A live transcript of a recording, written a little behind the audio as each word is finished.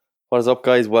What is up,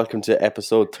 guys? Welcome to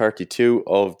episode 32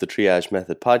 of the Triage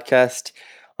Method podcast.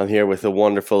 I'm here with the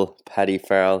wonderful Paddy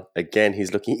Farrell. Again,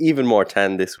 he's looking even more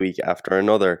tan this week after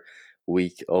another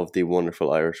week of the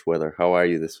wonderful Irish weather. How are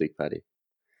you this week, Paddy?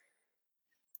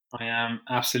 I am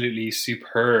absolutely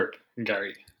superb,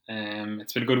 Gary.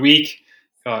 It's been a good week.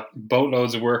 Got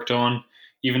boatloads of work done.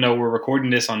 Even though we're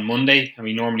recording this on Monday and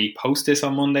we normally post this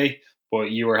on Monday,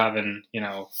 but you were having,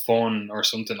 fun or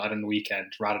something out on the weekend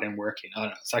rather than working. I don't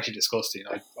know. It's actually disgusting.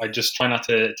 I just try not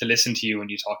to listen to you when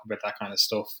you talk about that kind of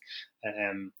stuff.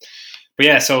 But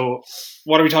yeah, so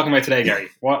what are we talking about today, Gary?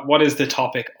 What is the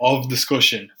topic of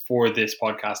discussion for this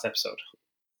podcast episode?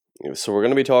 So we're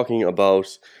going to be talking about,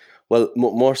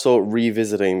 more so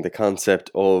revisiting the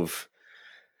concept of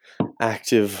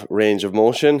active range of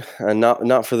motion, and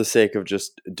not for the sake of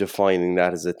just defining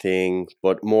that as a thing,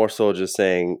 but more so just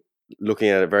looking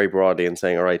at it very broadly and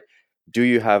saying, all right, do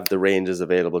you have the ranges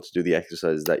available to do the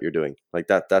exercises that you're doing? Like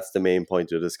that's the main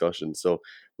point of discussion. So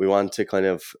we want to kind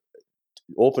of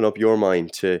open up your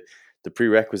mind to the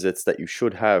prerequisites that you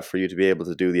should have for you to be able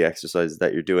to do the exercises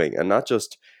that you're doing, and not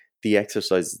just the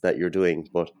exercises that you're doing,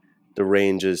 but the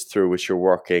ranges through which you're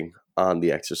working on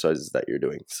the exercises that you're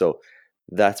doing. So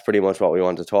that's pretty much what we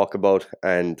want to talk about.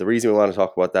 And the reason we want to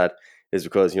talk about that is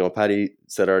because, Paddy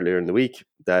said earlier in the week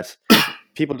that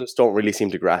people just don't really seem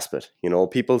to grasp it.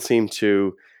 People seem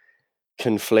to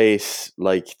conflate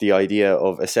like the idea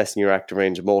of assessing your active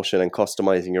range of motion and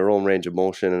customizing your own range of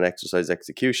motion and exercise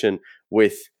execution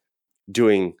with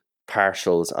doing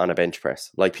partials on a bench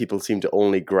press. Like, people seem to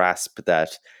only grasp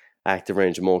that active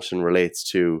range of motion relates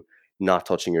to not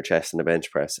touching your chest in a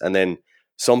bench press. And then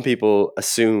some people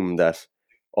assume that,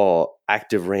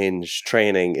 active range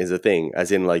training is a thing,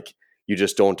 as in like you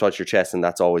just don't touch your chest and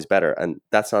that's always better. And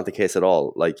that's not the case at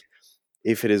all. Like,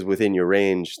 if it is within your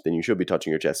range, then you should be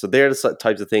touching your chest. So they're the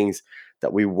types of things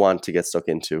that we want to get stuck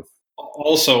into.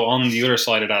 Also, on the other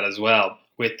side of that as well,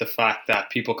 with the fact that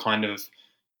people kind of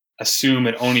assume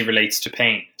it only relates to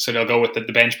pain, so they'll go with the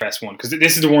bench press one because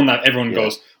this is the one that everyone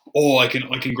goes, "Oh, I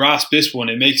can grasp this one.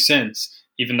 It makes sense,"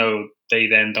 even though they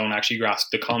then don't actually grasp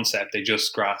the concept. They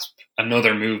just grasp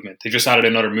another movement. They just added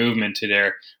another movement to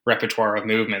their repertoire of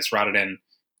movements rather than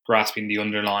grasping the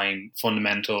underlying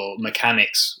fundamental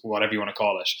mechanics, whatever you want to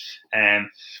call it.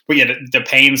 But yeah, the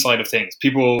pain side of things,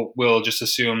 people will just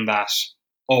assume that,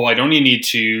 I don't need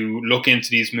to look into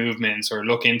these movements or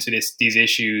look into these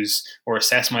issues or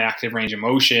assess my active range of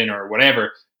motion or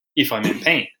whatever if I'm in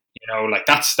pain. Like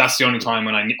that's the only time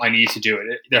when I need to do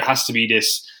it. There has to be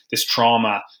this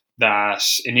trauma that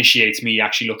initiates me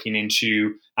actually looking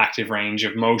into active range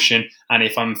of motion. And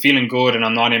if I'm feeling good and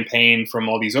I'm not in pain from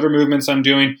all these other movements I'm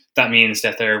doing, that means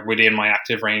that they're within my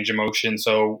active range of motion.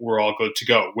 So we're all good to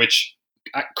go, which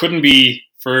couldn't be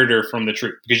further from the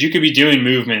truth, because you could be doing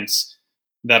movements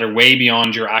that are way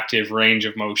beyond your active range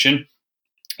of motion.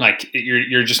 Like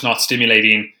you're just not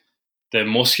stimulating the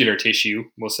muscular tissue,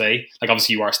 we'll say. Like,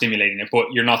 obviously you are stimulating it, but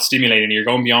you're not stimulating it. You're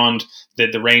going beyond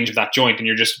the range of that joint, and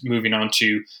you're just moving on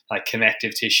to like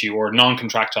connective tissue or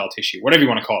non-contractile tissue, whatever you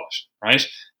want to call it, right?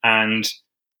 And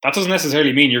that doesn't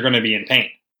necessarily mean you're going to be in pain,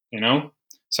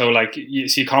 So like, you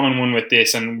see a common one with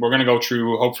this, and we're going to go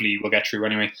through, hopefully we'll get through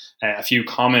anyway, a few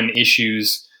common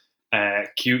issues,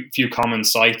 few common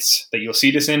sites that you'll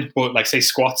see this in. But like, say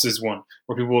squats is one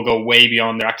where people will go way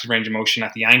beyond their active range of motion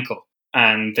at the ankle,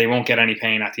 and they won't get any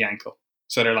pain at the ankle.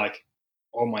 So they're like,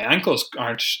 "Oh, my ankles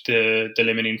aren't the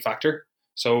limiting factor,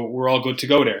 so we're all good to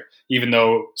go there," even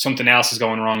though something else is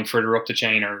going wrong further up the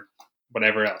chain or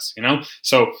whatever else,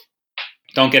 So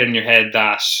don't get in your head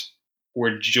that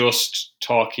we're just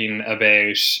talking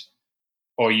about,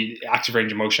 active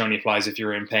range of motion only applies if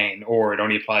you're in pain, or it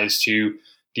only applies to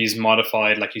these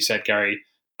modified, like you said, Gary,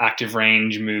 active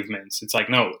range movements. It's like,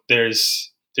 no,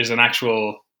 there's an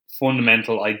actual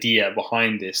fundamental idea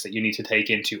behind this that you need to take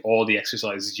into all the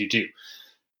exercises you do.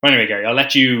 But anyway, Gary, I'll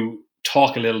let you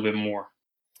talk a little bit more.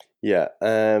 Yeah.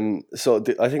 So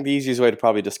I think the easiest way to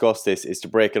probably discuss this is to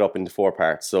break it up into 4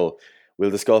 parts. So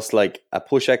we'll discuss like a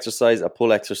push exercise, a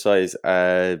pull exercise,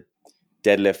 a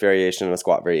deadlift variation, and a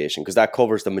squat variation, because that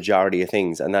covers the majority of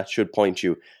things, and that should point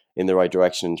you in the right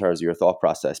direction in terms of your thought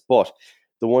process. But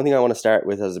the one thing I want to start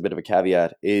with as a bit of a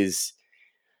caveat is,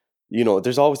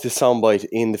 there's always this soundbite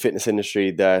in the fitness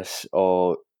industry that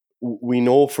we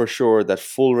know for sure that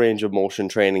full range of motion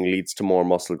training leads to more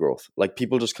muscle growth. Like,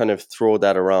 people just kind of throw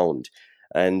that around,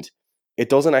 and it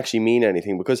doesn't actually mean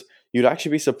anything, because you'd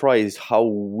actually be surprised how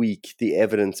weak the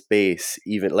evidence base,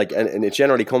 even like, and it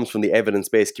generally comes from the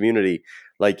evidence-based community.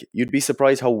 Like, you'd be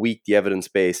surprised how weak the evidence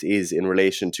base is in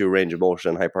relation to range of motion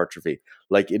and hypertrophy.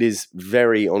 Like, it is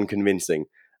very unconvincing.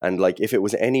 And like if it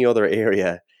was any other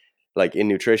area, like in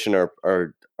nutrition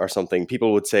or something,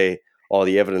 people would say, "Oh,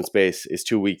 the evidence base is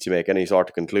too weak to make any sort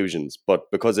of conclusions."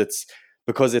 But because it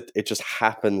just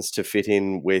happens to fit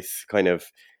in with kind of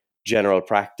general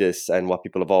practice and what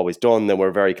people have always done, then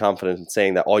we're very confident in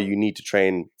saying that, oh, you need to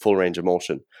train full range of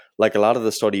motion. Like a lot of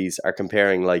the studies are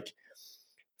comparing like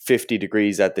 50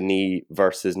 degrees at the knee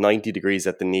versus 90 degrees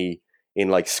at the knee in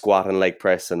like squat and leg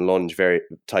press and lunge very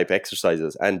type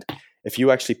exercises. And if you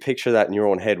actually picture that in your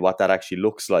own head, what that actually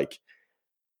looks like,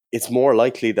 it's more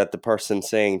likely that the person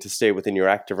saying to stay within your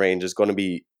active range is going to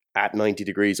be at 90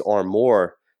 degrees or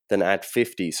more than at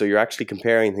 50. So you're actually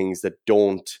comparing things that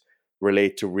don't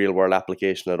relate to real world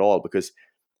application at all, because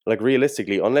like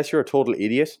realistically, unless you're a total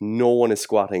idiot, no one is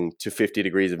squatting to 50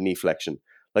 degrees of knee flexion.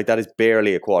 Like that is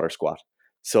barely a quarter squat.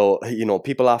 So,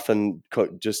 people often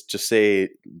just say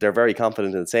they're very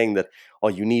confident in saying that, oh,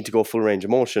 you need to go full range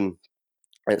of motion.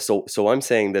 And so I'm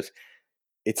saying that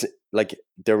it's like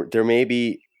there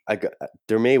may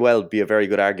well be a very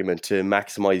good argument to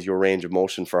maximize your range of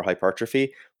motion for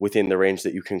hypertrophy within the range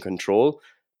that you can control.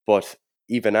 But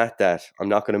even at that, I'm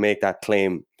not going to make that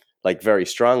claim like very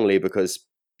strongly, because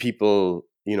people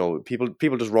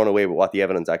just run away with what the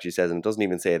evidence actually says, and it doesn't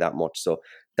even say that much. So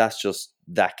that's just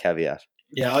that caveat.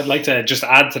 Yeah, I'd like to just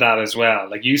add to that as well.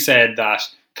 Like you said that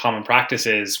common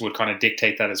practices would kind of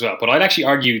dictate that as well. But I'd actually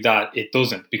argue that it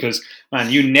doesn't, because,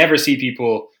 man, you never see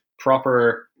people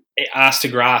proper ass to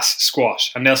grass squat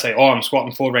and they'll say, oh, I'm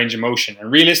squatting full range of motion.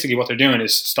 And realistically, what they're doing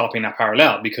is stopping that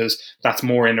parallel, because that's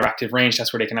more in their active range.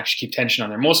 That's where they can actually keep tension on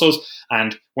their muscles.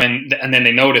 And then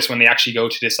they notice when they actually go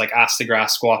to this like ass to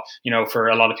grass squat, for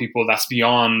a lot of people, that's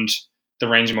beyond the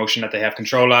range of motion that they have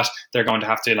control at. They're going to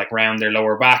have to like round their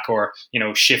lower back, or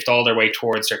shift all their weight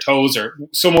towards their toes, or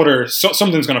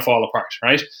something's going to fall apart,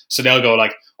 right? So they'll go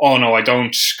like, oh no, I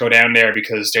don't go down there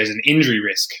because there's an injury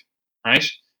risk, right?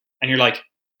 And you're like,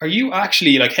 are you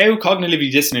actually, like, how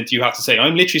cognitively dissonant do you have to say?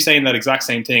 I'm literally saying that exact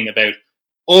same thing about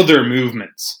other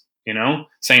movements,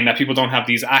 saying that people don't have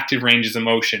these active ranges of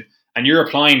motion, and you're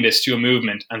applying this to a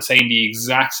movement and saying the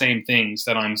exact same things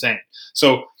that I'm saying.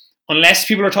 So unless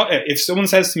people are talking, if someone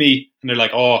says to me and they're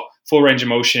like, oh, full range of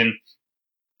motion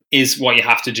is what you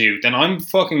have to do, then I'm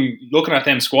fucking looking at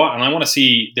them squat and I want to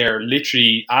see their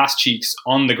literally ass cheeks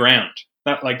on the ground.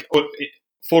 That, like,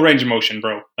 full range of motion,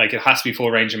 bro. Like, it has to be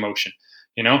full range of motion,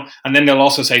 And then they'll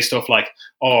also say stuff like,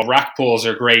 oh, rack pulls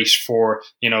are great for,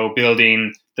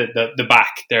 building the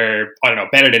back. They're, I don't know,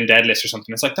 better than deadlifts or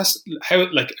something. It's like, that's how,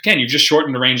 like, again, you've just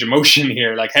shortened the range of motion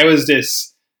here. Like, how is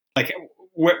this, like,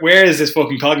 where is this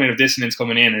fucking cognitive dissonance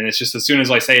coming in? And it's just, as soon as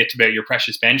I say it about your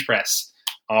precious bench press,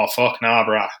 oh, fuck, nah,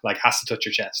 brah, like, has to touch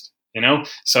your chest,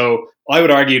 So I would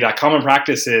argue that common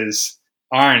practices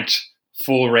aren't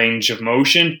full range of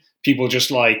motion. People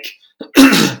just like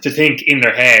to think in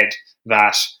their head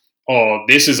that, oh,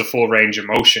 this is a full range of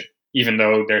motion, even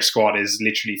though their squat is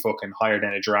literally fucking higher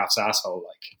than a giraffe's asshole.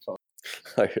 Like,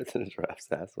 higher than a giraffe's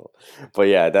asshole. But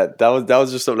yeah, that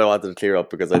was just something I wanted to clear up,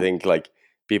 because I think like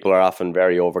people are often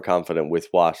very overconfident with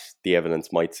what the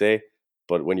evidence might say.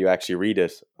 But when you actually read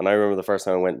it, and I remember the first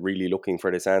time I went really looking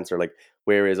for this answer, like,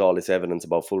 where is all this evidence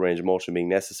about full range of motion being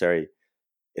necessary?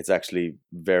 It's actually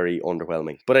very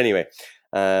underwhelming. But anyway,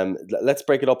 let's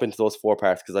break it up into those 4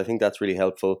 parts, because I think that's really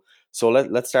helpful. So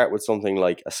let's start with something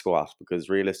like a squat, because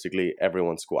realistically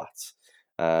everyone squats,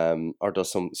 or does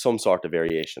some sort of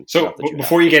variation. So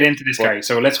before you get into this, Gary,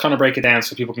 so let's kind of break it down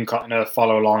so people can kind of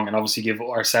follow along, and obviously give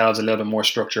ourselves a little bit more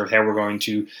structure of how we're going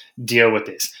to deal with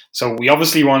this. So we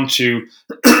obviously want to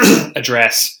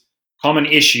address common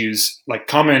issues, like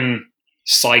common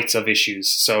sites of issues.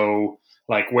 So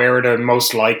like, where are the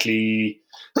most likely,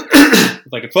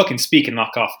 like a fucking speak and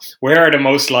knock off, where are the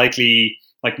most likely,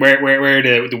 like where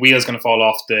the wheel's going to fall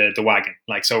off the wagon?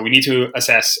 Like, so we need to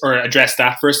assess or address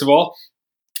that first of all,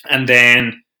 and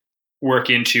then work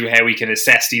into how we can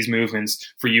assess these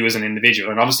movements for you as an individual.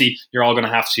 And obviously you're all going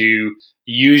to have to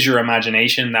use your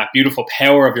imagination, that beautiful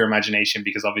power of your imagination,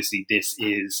 because obviously this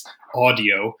is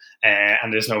audio,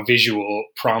 and there's no visual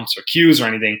prompts or cues or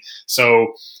anything.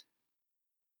 So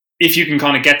if you can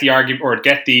kind of get the argument or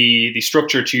get the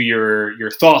structure to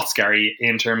your thoughts, Gary,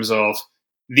 in terms of,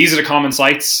 these are the common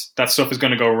sites that stuff is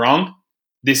going to go wrong,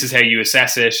 this is how you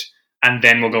assess it, and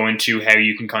then we'll go into how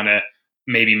you can kind of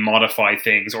maybe modify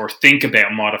things or think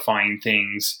about modifying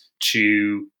things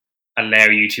to allow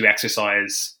you to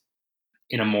exercise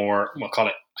in a more, we'll call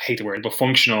it, I hate the word, but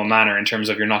functional manner, in terms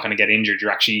of you're not going to get injured,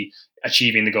 you're actually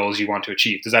achieving the goals you want to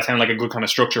achieve. Does that sound like a good kind of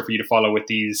structure for you to follow with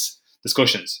these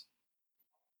discussions?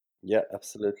 Yeah,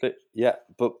 absolutely. Yeah,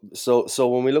 but so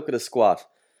when we look at a squat,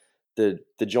 the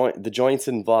joints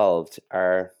involved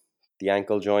are the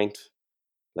ankle joint,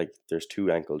 like there's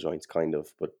two ankle joints kind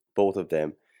of, but both of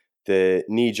them, the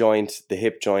knee joint, the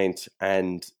hip joint,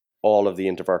 and all of the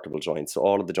intervertebral joints, so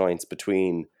all of the joints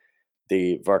between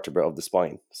the vertebra of the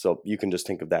spine. So you can just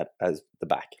think of that as the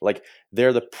back. Like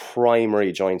they're the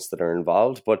primary joints that are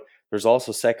involved, but there's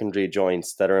also secondary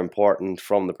joints that are important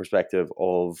from the perspective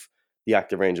of the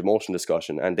active range of motion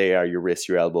discussion, and they are your wrists,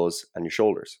 your elbows, and your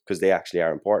shoulders, because they actually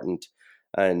are important,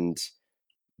 and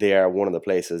they are one of the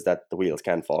places that the wheels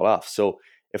can fall off. So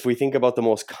if we think about the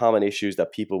most common issues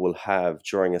that people will have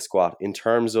during a squat, in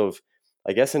terms of,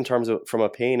 I guess, in terms of from a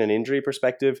pain and injury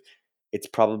perspective, it's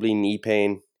probably knee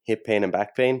pain, hip pain, and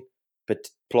back pain, but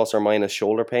plus or minus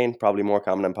shoulder pain, probably more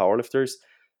common in powerlifters,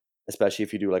 especially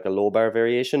if you do like a low bar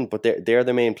variation. But they're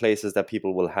the main places that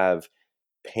people will have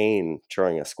pain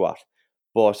during a squat.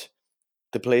 But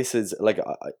the places like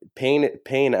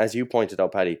pain, as you pointed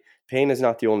out, Paddy, pain is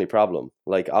not the only problem.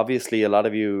 Like obviously, a lot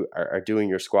of you are doing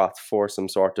your squats for some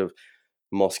sort of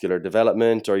muscular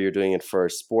development, or you're doing it for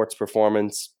sports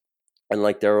performance, and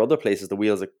like there are other places the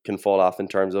wheels that can fall off in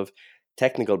terms of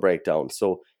technical breakdown.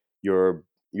 So you're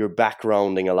back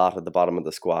rounding a lot at the bottom of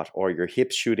the squat, or your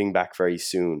hips shooting back very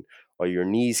soon, or your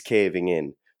knees caving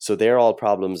in. So they're all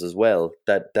problems as well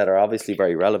that are obviously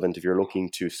very relevant if you're looking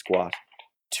to squat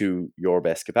to your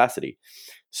best capacity.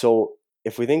 So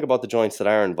if we think about the joints that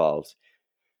are involved,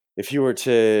 if you were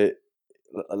to,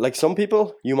 like some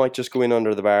people, you might just go in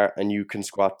under the bar and you can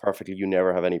squat perfectly, you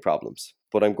never have any problems.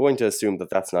 But I'm going to assume that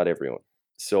that's not everyone.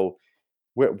 So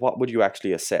what would you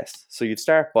actually assess? So you'd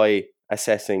start by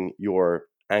assessing your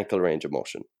ankle range of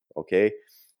motion, okay?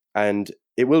 And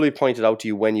it will be pointed out to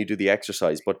you when you do the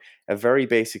exercise, but a very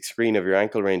basic screen of your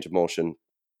ankle range of motion,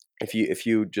 if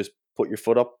you just put your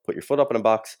foot up in a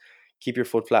box, keep your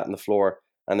foot flat on the floor,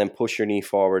 and then push your knee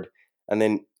forward. And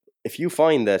then if you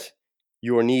find that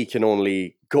your knee can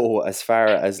only go as far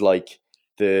as like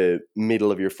the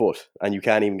middle of your foot and you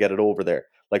can't even get it over there,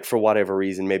 like for whatever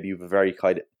reason, maybe you have a very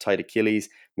tight Achilles,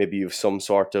 maybe you have some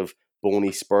sort of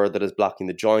bony spur that is blocking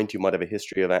the joint, you might have a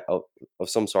history of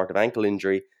some sort of ankle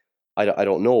injury. I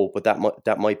don't know, but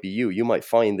that might be you. You might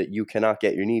find that you cannot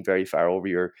get your knee very far over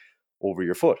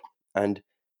your foot. And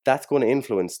that's going to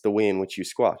influence the way in which you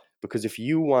squat. Because if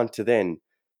you want to then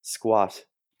squat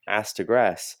ass to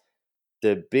grass,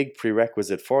 the big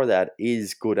prerequisite for that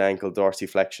is good ankle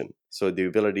dorsiflexion. So the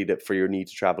ability for your knee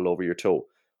to travel over your toe.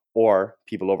 Or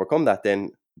people overcome that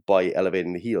then by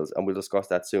elevating the heels, and we'll discuss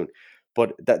that soon.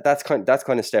 But that's kind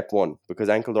of step one, because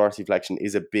ankle dorsiflexion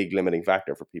is a big limiting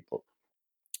factor for people.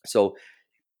 So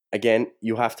again,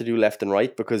 you have to do left and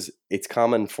right, because it's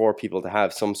common for people to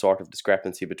have some sort of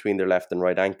discrepancy between their left and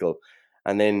right ankle.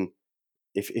 And then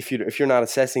if you're not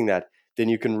assessing that, then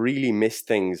you can really miss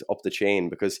things up the chain.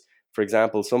 Because, for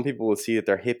example, some people will see that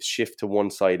their hips shift to one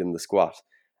side in the squat,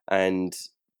 and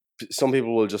some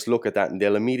people will just look at that and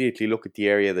they'll immediately look at the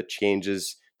area that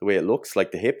changes the way it looks,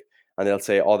 like the hip, and they'll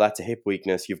say, oh, that's a hip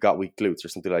weakness, you've got weak glutes or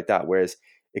something like that. Whereas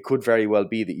it could very well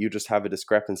be that you just have a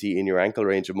discrepancy in your ankle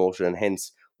range of motion, and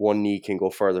hence one knee can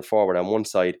go further forward on one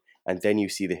side, and then you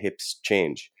see the hips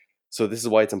change. So this is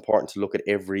why it's important to look at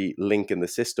every link in the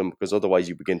system, because otherwise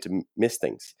you begin to miss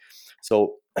things.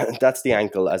 So that's the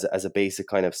ankle as a basic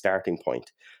kind of starting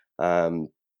point. And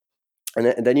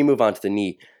then you move on to the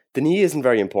knee. The knee isn't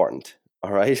very important,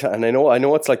 all right? And I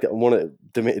know it's like one of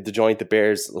the joint that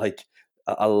bears like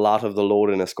a lot of the load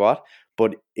in a squat,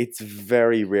 but it's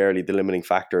very rarely the limiting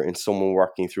factor in someone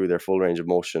working through their full range of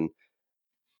motion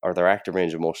or their active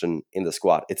range of motion in the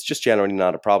squat. It's just generally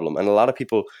not a problem. And a lot of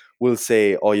people will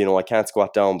say, oh, I can't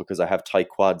squat down because I have tight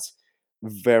quads.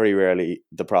 Very rarely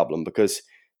the problem, because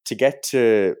to get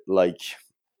to like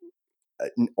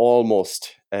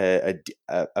almost a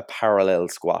parallel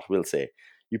squat, we'll say,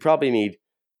 you probably need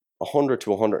 100 to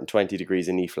 120 degrees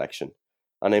of knee flexion.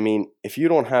 And I mean, if you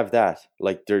don't have that,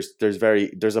 like there's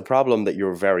a problem that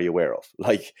you're very aware of.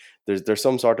 Like there's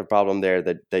some sort of problem there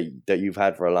that you've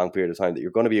had for a long period of time that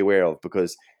you're going to be aware of,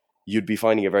 because you'd be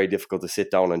finding it very difficult to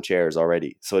sit down on chairs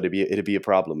already. So it'd be a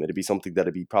problem. It'd be something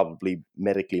that'd be probably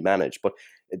medically managed. But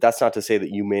that's not to say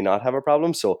that you may not have a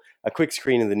problem. So a quick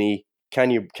screen of the knee. Can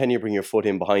you bring your foot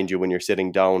in behind you when you're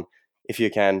sitting down? If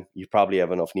you can, you probably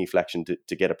have enough knee flexion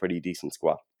to get a pretty decent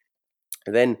squat.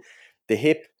 And then the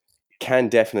hip can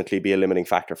definitely be a limiting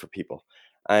factor for people.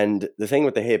 And the thing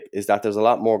with the hip is that there's a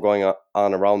lot more going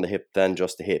on around the hip than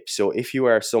just the hip. So if you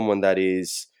are someone that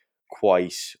is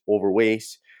quite overweight,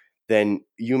 then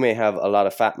you may have a lot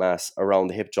of fat mass around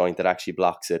the hip joint that actually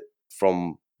blocks it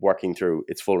from working through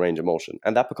its full range of motion.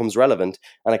 And that becomes relevant,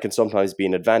 and it can sometimes be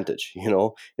an advantage.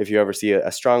 If you ever see a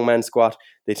strongman squat,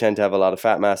 they tend to have a lot of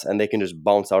fat mass, and they can just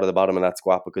bounce out of the bottom of that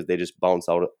squat because they just bounce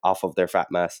out off of their fat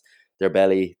mass, their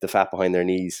belly, the fat behind their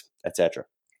knees, etc.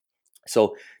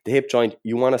 So the hip joint,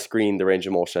 you want to screen the range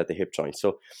of motion at the hip joint.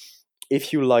 So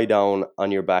if you lie down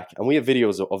on your back, and we have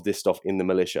videos of this stuff in the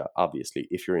Militia, obviously,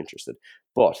 if you're interested.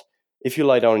 But if you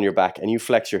lie down on your back and you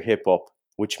flex your hip up,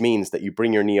 which means that you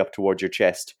bring your knee up towards your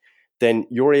chest, then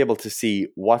you're able to see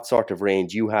what sort of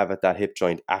range you have at that hip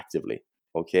joint actively,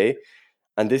 okay?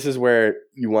 And this is where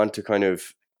you want to kind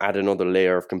of add another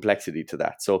layer of complexity to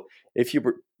that. So if you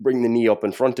bring the knee up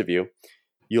in front of you,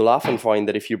 you'll often find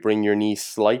that if you bring your knee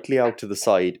slightly out to the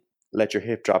side, let your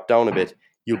hip drop down a bit,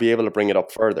 you'll be able to bring it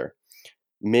up further.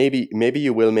 Maybe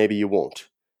you will, maybe you won't.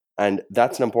 And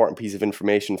that's an important piece of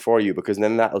information for you, because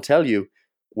then that'll tell you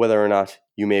whether or not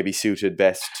you may be suited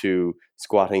best to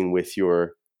squatting with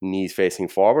your knees facing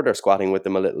forward or squatting with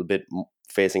them a little bit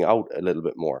facing out a little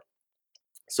bit more.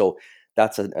 So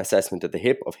that's an assessment of the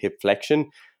hip, of hip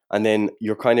flexion. And then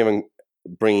you're kind of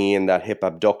bringing in that hip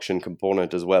abduction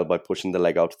component as well by pushing the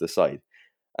leg out to the side.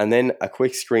 And then a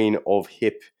quick screen of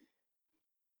hip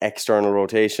external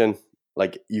rotation.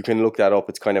 Like, you can look that up.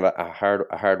 It's kind of a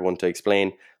hard one to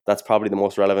explain. That's probably the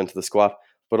most relevant to the squat.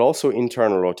 But also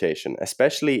internal rotation,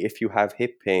 especially if you have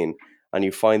hip pain and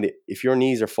you find that if your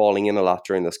knees are falling in a lot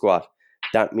during the squat,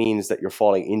 that means that you're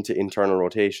falling into internal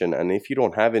rotation. And if you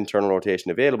don't have internal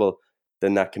rotation available,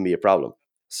 then that can be a problem.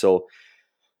 So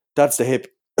that's the hip.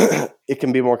 It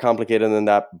can be more complicated than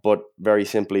that, but very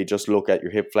simply, just look at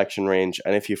your hip flexion range.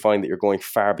 And if you find that you're going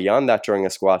far beyond that during a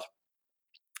squat,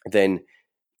 then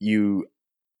you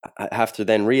have to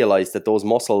then realize that those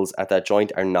muscles at that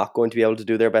joint are not going to be able to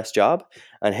do their best job,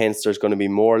 and hence there's going to be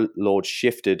more load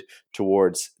shifted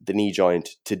towards the knee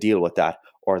joint to deal with that,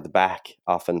 or the back,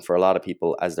 often for a lot of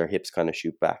people, as their hips kind of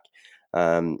shoot back.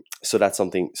 So that's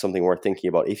something worth thinking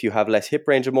about. If you have less hip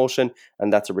range of motion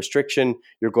and that's a restriction,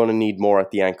 you're going to need more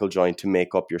at the ankle joint to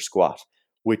make up your squat,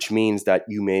 which means that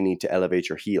you may need to elevate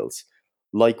your heels.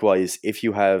 Likewise, if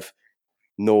you have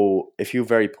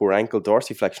very poor ankle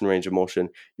dorsiflexion range of motion,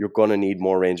 you're going to need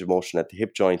more range of motion at the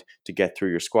hip joint to get through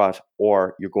your squat,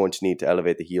 or you're going to need to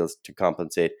elevate the heels to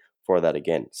compensate for that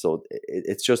again. So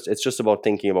it's just about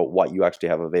thinking about what you actually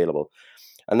have available.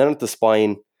 And then at the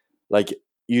spine, like,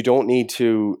 you don't need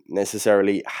to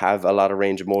necessarily have a lot of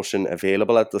range of motion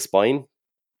available at the spine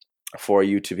for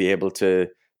you to be able to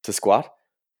squat.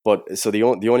 But so the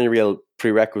only real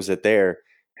prerequisite there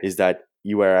is that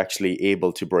you are actually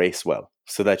able to brace well,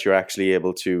 so that you're actually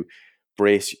able to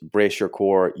brace your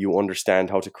core. You understand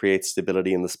how to create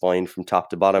stability in the spine from top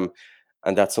to bottom.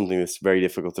 And that's something that's very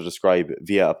difficult to describe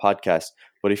via a podcast.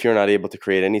 But if you're not able to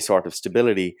create any sort of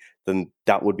stability, then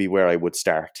that would be where I would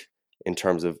start in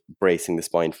terms of bracing the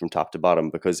spine from top to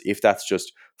bottom. Because if that's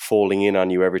just folding in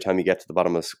on you every time you get to the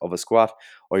bottom of a squat,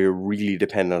 or you're really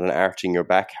dependent on arching your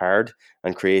back hard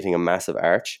and creating a massive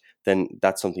arch, then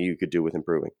that's something you could do with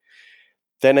improving.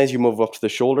 Then as you move up to the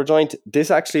shoulder joint, this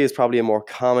actually is probably a more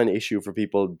common issue for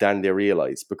people than they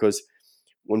realize, because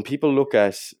when people look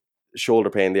at shoulder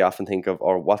pain, they often think of,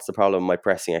 or what's the problem with my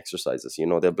pressing exercises?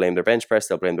 They'll blame their bench press,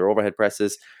 they'll blame their overhead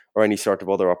presses, or any sort of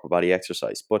other upper body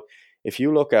exercise. But if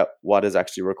you look at what is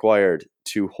actually required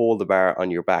to hold the bar on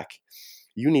your back,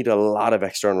 you need a lot of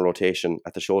external rotation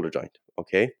at the shoulder joint,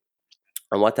 okay?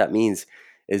 And what that means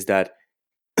is that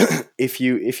if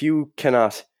you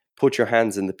cannot put your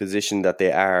hands in the position that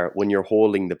they are when you're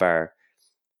holding the bar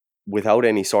without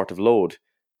any sort of load,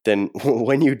 then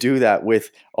when you do that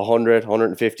with 100,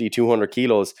 150, 200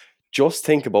 kilos, just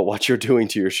think about what you're doing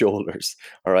to your shoulders,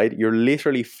 all right? You're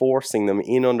literally forcing them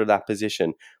in under that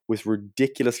position with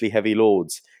ridiculously heavy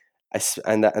loads.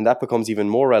 And that becomes even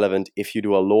more relevant if you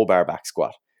do a low bar back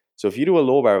squat. So if you do a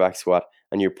low bar back squat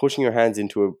and you're pushing your hands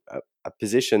into a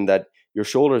position that your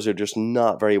shoulders are just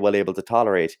not very well able to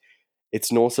tolerate,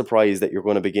 it's no surprise that you're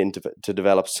going to begin to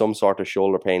develop some sort of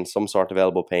shoulder pain, some sort of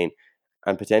elbow pain,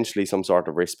 and potentially some sort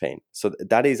of wrist pain. So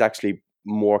that is actually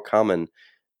more common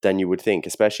than you would think,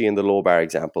 especially in the low bar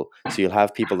example. So you'll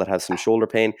have people that have some shoulder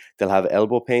pain, they'll have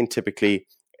elbow pain typically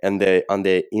on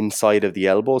the inside of the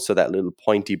elbow, so that little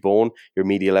pointy bone, your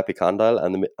medial epicondyle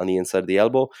on the inside of the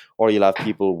elbow, or you'll have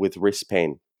people with wrist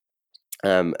pain.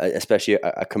 Especially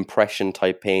a compression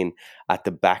type pain at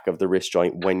the back of the wrist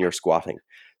joint when you're squatting.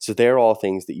 So they're all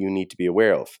things that you need to be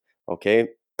aware of. Okay.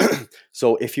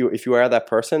 So if you are that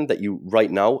person that you right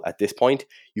now at this point,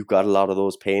 you've got a lot of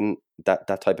those pain,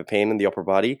 that type of pain in the upper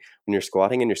body when you're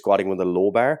squatting, and you're squatting with a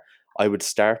low bar, I would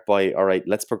start by, all right,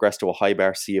 let's progress to a high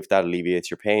bar, see if that alleviates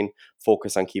your pain.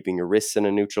 Focus on keeping your wrists in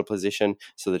a neutral position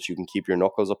so that you can keep your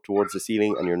knuckles up towards the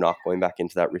ceiling and you're not going back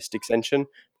into that wrist extension.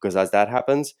 Because as that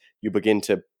happens, you begin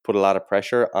to put a lot of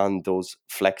pressure on those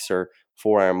flexor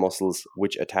forearm muscles,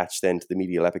 which attach then to the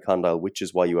medial epicondyle, which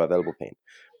is why you have elbow pain.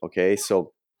 Okay,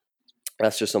 so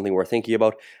that's just something we're thinking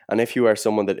about. And if you are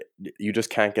someone that you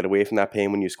just can't get away from that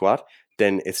pain when you squat,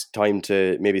 then it's time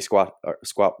to maybe squat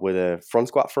with a front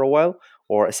squat for a while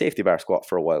or a safety bar squat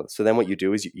for a while. So then what you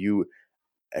do is you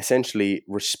essentially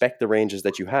respect the ranges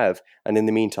that you have, and in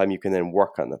the meantime, you can then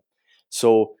work on them.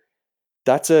 So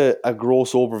that's a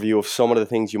gross overview of some of the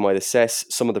things you might assess,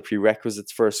 some of the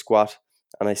prerequisites for a squat.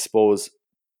 And I suppose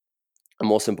the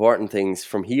most important things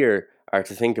from here are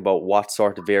to think about what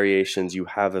sort of variations you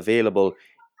have available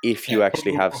if you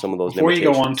actually have some of those before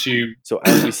limitations. You go on to, so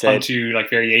as we said, onto like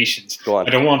variations, go on.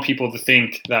 I don't want people to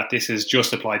think that this is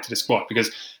just applied to the squat,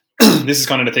 because this is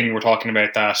kind of the thing we're talking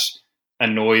about that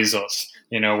annoys us,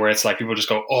 where it's like people just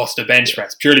go, oh, it's the bench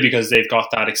press, purely because they've got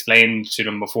that explained to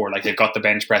them before. Like they've got the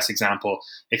bench press example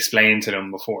explained to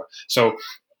them before. So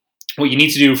what you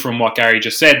need to do from what Gary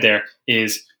just said there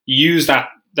is use that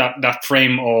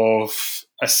frame of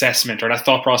assessment, or that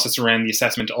thought process around the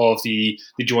assessment of the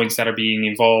joints that are being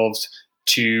involved,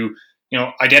 to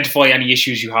identify any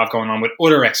issues you have going on with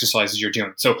other exercises you're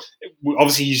doing. So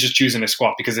obviously he's just choosing a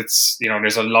squat because it's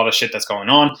there's a lot of shit that's going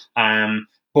on,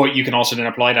 but you can also then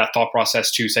apply that thought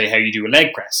process to, say, how you do a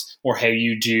leg press, or how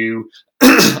you do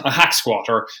a hack squat,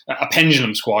 or a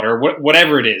pendulum squat, or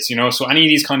whatever it is. So any of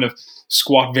these kind of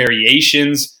squat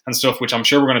variations and stuff, which I'm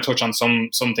sure we're going to touch on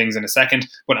some things in a second,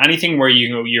 but anything where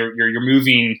you're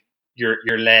moving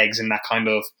your legs in that kind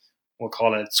of, we'll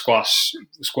call it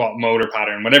squat motor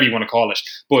pattern, whatever you want to call it.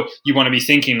 But you want to be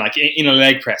thinking, like, in a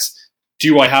leg press,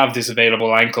 do I have this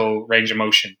available ankle range of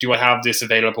motion? Do I have this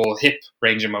available hip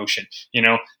range of motion?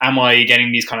 Am I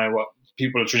getting these kind of what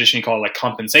people traditionally call like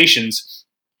compensations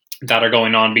that are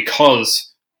going on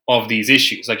because of these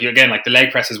issues? Like, again, like the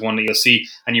leg press is one that you'll see,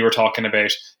 and you were talking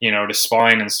about, the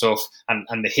spine and stuff, and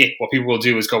the hip. What people will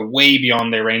do is go way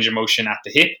beyond their range of motion at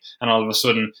the hip, and all of a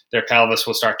sudden their pelvis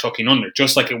will start tucking under,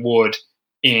 just like it would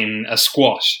in a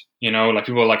squat. Like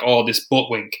people are like, oh, this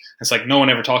butt wink. It's like, no one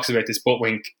ever talks about this butt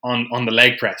wink on the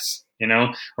leg press,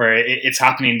 where it's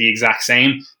happening the exact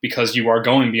same, because you are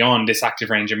going beyond this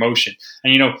active range of motion.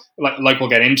 And, like we'll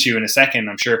get into in a second,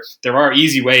 I'm sure there are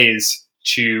easy ways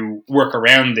to work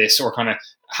around this, or kind of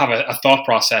have a thought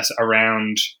process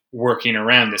around working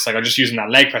around this. Like, I'm just using that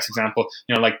leg press example,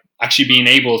 like actually being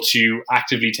able to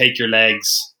actively take your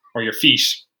legs or your feet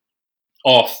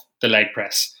off the leg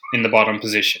press in the bottom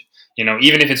position.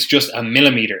 Even if it's just a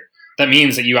millimeter, that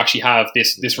means that you actually have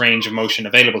this range of motion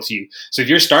available to you. So if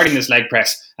you're starting this leg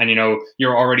press and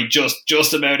you're already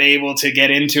just about able to get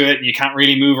into it, and you can't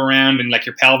really move around, and like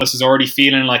your pelvis is already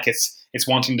feeling like it's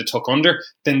wanting to tuck under,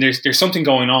 then there's something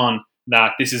going on,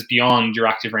 that this is beyond your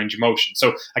active range of motion.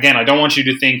 So again, I don't want you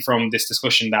to think from this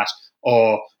discussion that,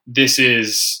 oh, this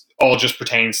is all just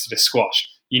pertains to the squat.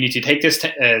 You need to take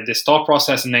this thought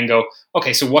process and then go,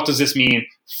 okay, so what does this mean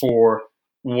for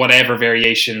whatever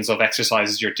variations of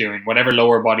exercises you're doing, whatever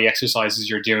lower body exercises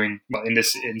you're doing, well, in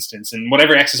this instance, and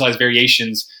whatever exercise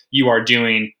variations you are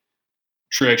doing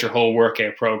throughout your whole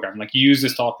workout program. Like, use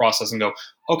this thought process and go,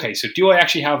 okay, so do I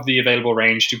actually have the available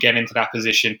range to get into that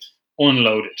position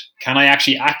unloaded? Can I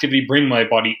actually actively bring my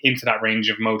body into that range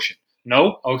of motion?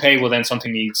 No? Okay, well then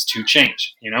something needs to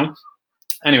change,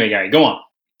 Anyway, Gary, go on.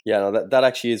 Yeah, no, that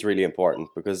actually is really important,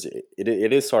 because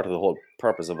it is sort of the whole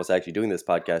purpose of us actually doing this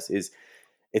podcast. Is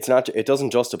it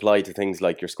doesn't just apply to things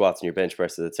like your squats and your bench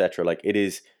presses, etc. Like, it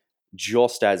is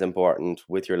just as important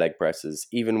with your leg presses,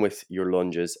 even with your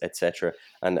lunges, etc.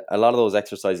 And a lot of those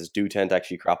exercises do tend to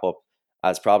actually crop up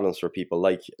as problems for people.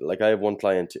 Like I have one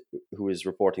client who is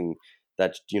reporting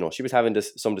that she was having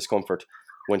some discomfort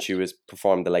when she was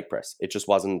performing the leg press. It just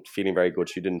wasn't feeling very good.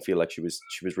 She didn't feel like she was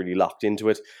really locked into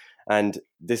it. And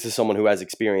this is someone who has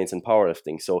experience in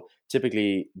powerlifting. So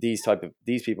typically these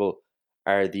people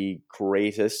are the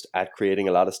greatest at creating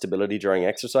a lot of stability during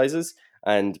exercises.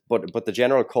 But the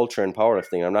general culture in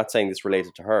powerlifting, I'm not saying this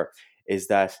related to her, is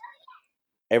that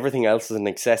everything else is an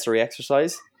accessory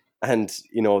exercise, and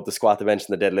the squat, the bench,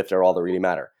 and the deadlift are all that really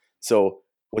matter. So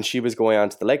when she was going on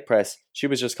to the leg press, she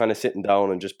was just kind of sitting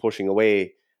down and just pushing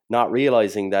away, not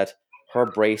realizing that her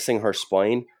bracing her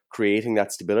spine, creating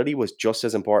that stability, was just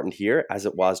as important here as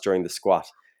it was during the squat.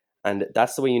 And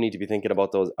that's the way you need to be thinking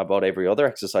about every other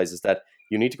exercise, is that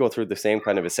you need to go through the same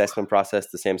kind of assessment process,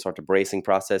 the same sort of bracing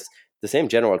process, the same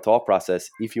general thought process,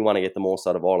 if you want to get the most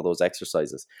out of all of those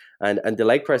exercises. And the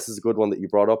leg press is a good one that you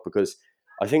brought up, because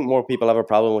I think more people have a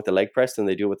problem with the leg press than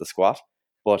they do with the squat.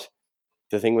 But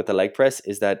the thing with the leg press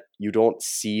is that you don't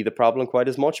see the problem quite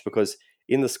as much, because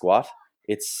in the squat,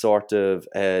 it's sort of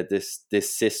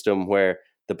this system where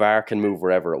the bar can move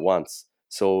wherever it wants.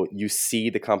 So you see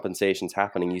the compensations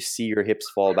happening. You see your hips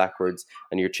fall backwards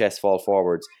and your chest fall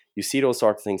forwards. You see those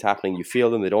sorts of things happening. You feel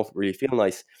them. They don't really feel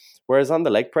nice. Whereas on the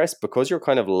leg press, because you're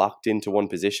kind of locked into one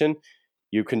position,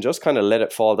 you can just kind of let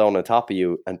it fall down on top of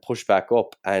you and push back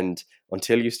up. And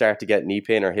until you start to get knee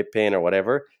pain or hip pain or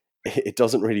whatever, it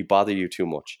doesn't really bother you too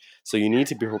much. So you need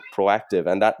to be proactive,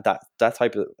 and that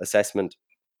type of assessment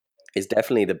is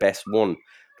definitely the best one,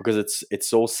 because it's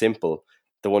so simple.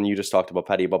 The one you just talked about,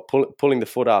 Paddy, about pulling the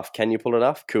foot off. Can you pull it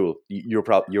off? Cool.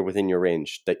 You're within your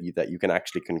range that you can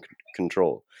actually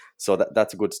control. So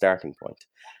that's a good starting point.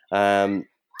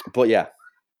 But yeah,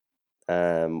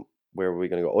 where are we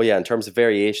going to go? Oh yeah, in terms of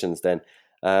variations, then,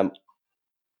 I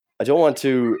don't want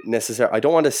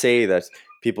to say that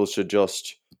people should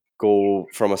just go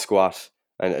from a squat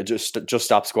and just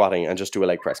stop squatting and just do a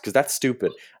leg press, because that's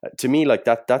stupid. To me, like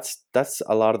that's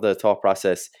a lot of the thought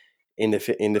process in the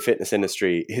fitness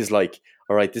industry is like,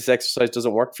 all right, this exercise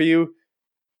doesn't work for you,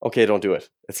 okay, don't do it.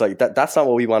 It's like that's not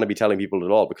what we want to be telling people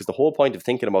at all, because the whole point of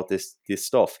thinking about this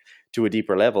stuff to a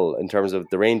deeper level in terms of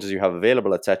the ranges you have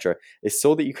available, etc., is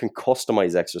so that you can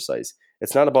customize exercise.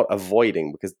 It's not about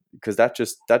avoiding, because that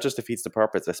just defeats the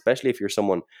purpose, especially if you're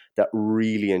someone that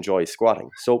really enjoys squatting.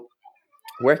 So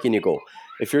where can you go?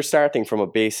 If you're starting from a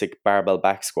basic barbell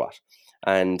back squat,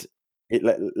 and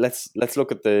let's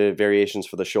look at the variations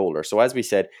for the shoulder. So as we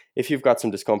said, if you've got some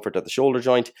discomfort at the shoulder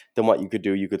joint, then what you could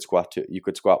do, you could squat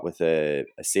with a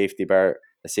safety bar.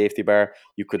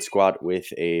 You could squat with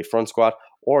a front squat,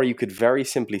 or you could very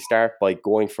simply start by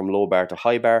going from low bar to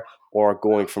high bar, or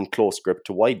going from close grip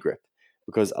to wide grip.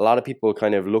 Because a lot of people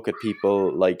kind of look at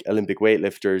people like Olympic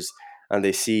weightlifters, and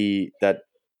they see that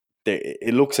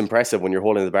it looks impressive when you're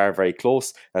holding the bar very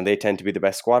close, and they tend to be the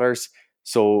best squatters.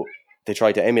 So they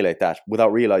try to emulate that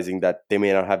without realizing that they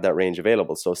may not have that range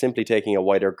available. So simply taking a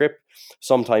wider grip,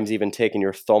 sometimes even taking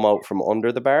your thumb out from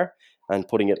under the bar and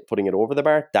putting it over the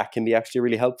bar, that can be actually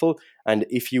really helpful. And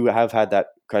if you have had that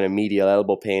kind of medial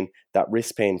elbow pain, that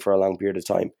wrist pain for a long period of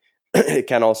time, it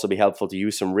can also be helpful to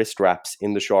use some wrist wraps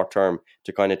in the short term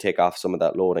to kind of take off some of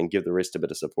that load and give the wrist a bit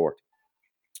of support.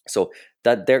 So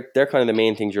that they're kind of the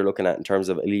main things you're looking at in terms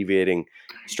of alleviating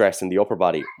stress in the upper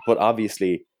body. But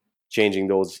obviously, changing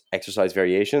those exercise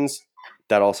variations,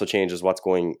 that also changes what's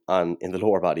going on in the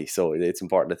lower body. So it's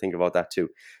important to think about that too.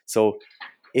 So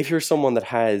if you're someone that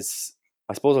has,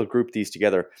 I suppose I'll group these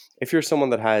together. If you're someone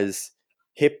that has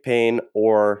hip pain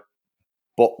or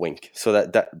butt wink, so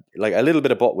that like a little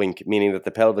bit of butt wink, meaning that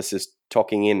the pelvis is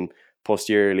tucking in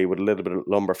posteriorly with a little bit of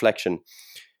lumbar flexion,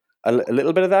 a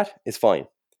little bit of that is fine.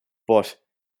 But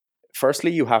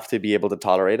firstly, you have to be able to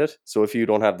tolerate it. So if you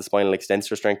don't have the spinal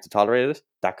extensor strength to tolerate it,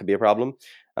 that could be a problem.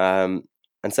 And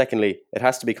secondly, it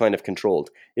has to be kind of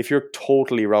controlled. If you're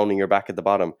totally rounding your back at the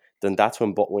bottom, then that's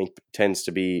when butt wink tends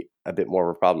to be a bit more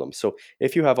of a problem. So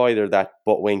if you have either that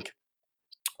butt wink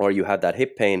or you had that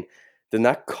hip pain, then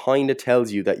that kind of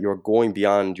tells you that you're going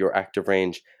beyond your active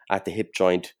range at the hip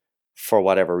joint for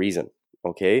whatever reason.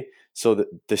 Okay, so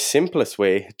the simplest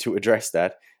way to address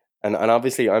that, and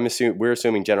obviously we're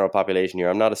assuming general population here.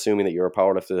 I'm not assuming that you're a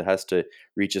powerlifter that has to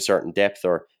reach a certain depth,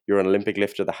 or you're an Olympic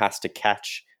lifter that has to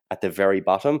catch at the very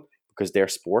bottom, because they're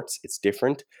sports, it's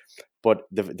different. But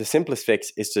the simplest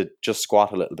fix is to just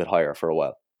squat a little bit higher for a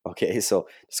while. Okay, so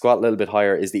squat a little bit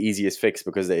higher is the easiest fix,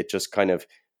 because it just kind of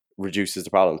reduces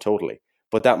the problem totally.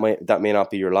 But that may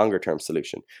not be your longer term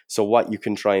solution. So what you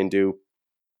can try and do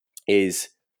is,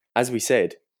 as we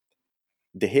said,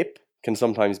 the hip can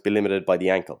sometimes be limited by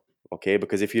the ankle. Okay,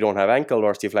 because if you don't have ankle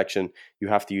dorsiflexion, you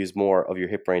have to use more of your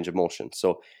hip range of motion.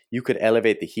 So you could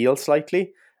elevate the heel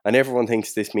slightly, and everyone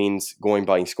thinks this means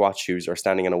buying squat shoes or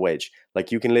standing on a wedge.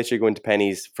 Like, you can literally go into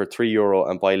Pennies for €3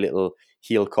 and buy little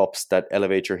heel cups that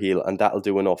elevate your heel, and that'll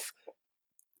do enough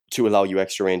to allow you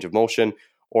extra range of motion.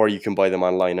 Or you can buy them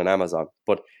online on Amazon.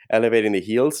 But elevating the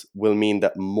heels will mean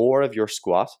that more of your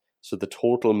squat, so the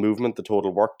total movement, the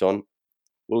total work done,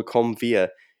 will come via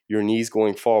your knees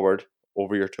going forward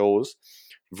over your toes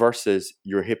versus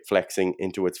your hip flexing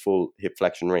into its full hip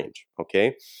flexion range.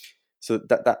 Okay, so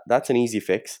that's an easy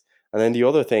fix. And then the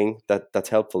other thing that's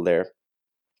helpful there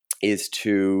is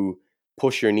to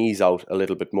push your knees out a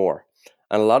little bit more.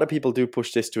 And a lot of people do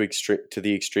push this to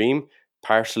the extreme,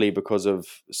 partially because of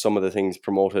some of the things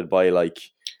promoted by, like,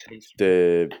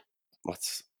 the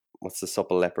what's the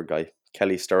supple leopard guy,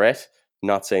 Kelly Starrett.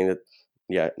 Not saying that,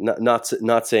 yeah,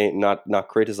 not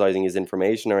criticizing his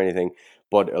information or anything,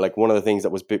 but like one of the things that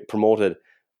was promoted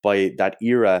by that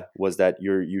era was that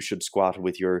you should squat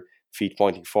with your feet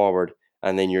pointing forward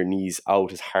and then your knees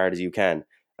out as hard as you can.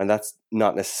 And that's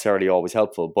not necessarily always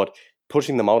helpful, but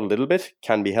pushing them out a little bit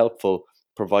can be helpful,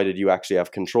 provided you actually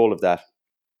have control of that.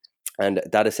 And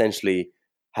that essentially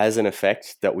has an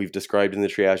effect that we've described in the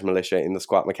Triage Militia in the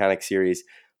Squat Mechanics series.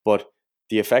 But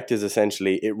the effect is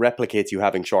essentially it replicates you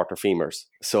having shorter femurs.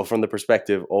 So from the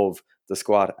perspective of the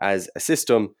squat as a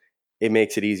system, it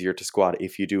makes it easier to squat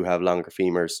if you do have longer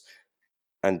femurs.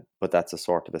 But that's a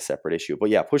sort of a separate issue. But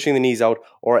yeah, pushing the knees out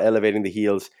or elevating the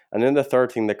heels. And then the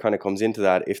third thing that kind of comes into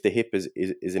that, if the hip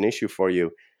is an issue for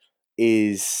you,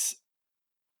 is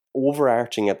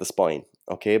overarching at the spine.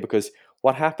 Okay, because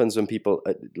what happens when people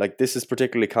like this is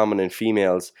particularly common in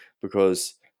females,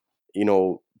 because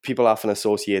people often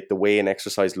associate the way an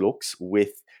exercise looks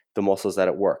with the muscles that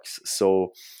it works.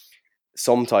 So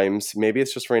sometimes, maybe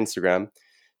it's just for Instagram,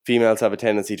 females have a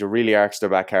tendency to really arch their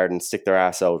back hard and stick their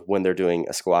ass out when they're doing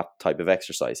a squat type of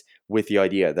exercise, with the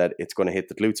idea that it's going to hit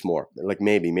the glutes more. Like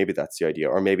maybe that's the idea,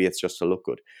 or maybe it's just to look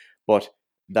good. But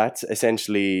that's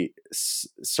essentially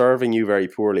serving you very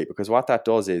poorly, because what that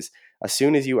does is, as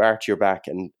soon as you arch your back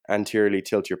and anteriorly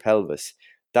tilt your pelvis,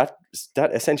 that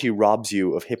essentially robs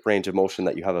you of hip range of motion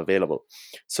that you have available.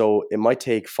 So it might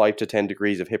take 5 to 10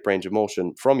 degrees of hip range of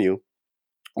motion from you,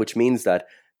 which means that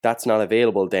that's not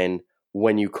available then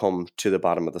when you come to the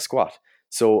bottom of the squat.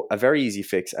 So a very easy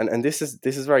fix, and this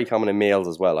is very common in males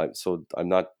as well. I'm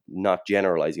not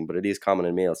generalizing, but it is common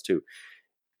in males too,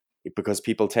 because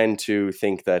people tend to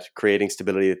think that creating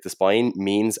stability at the spine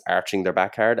means arching their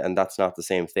back hard, and that's not the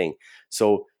same thing.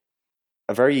 So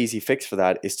a very easy fix for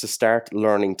that is to start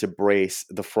learning to brace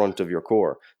the front of your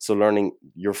core. So learning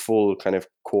your full kind of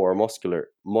core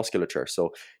musculature. So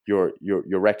your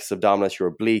rectus abdominis,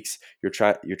 your obliques, your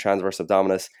transverse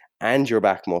abdominis, and your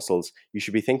back muscles. You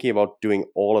should be thinking about doing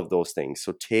all of those things.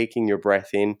 So taking your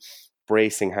breath in,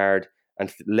 bracing hard,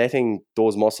 and letting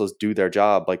those muscles do their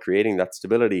job by creating that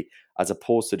stability, as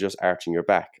opposed to just arching your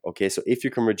back. Okay, so if you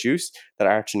can reduce that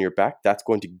arch in your back, that's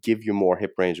going to give you more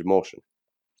hip range of motion.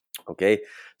 Okay,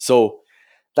 so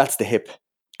that's the hip.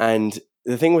 And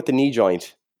the thing with the knee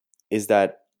joint is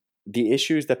that the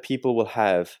issues that people will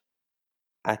have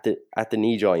at the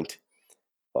knee joint,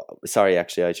 sorry,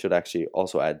 actually, I should actually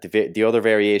also add the other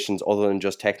variations other than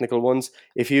just technical ones.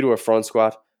 If you do a front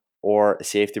squat or a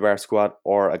safety bar squat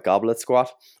or a goblet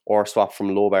squat, or swap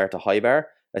from low bar to high bar,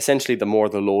 essentially the more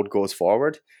the load goes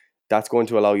forward, that's going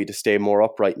to allow you to stay more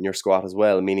upright in your squat as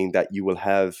well, meaning that you will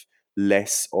have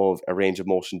less of a range of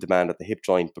motion demand at the hip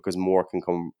joint, because more can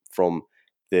come from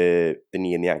the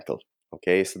knee and the ankle.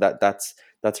 Okay, so that's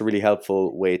a really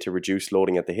helpful way to reduce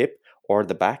loading at the hip or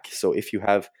the back. So if you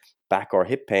have back or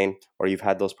hip pain, or you've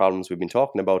had those problems we've been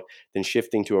talking about, then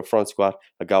shifting to a front squat,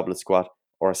 a goblet squat,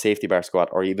 or a safety bar squat,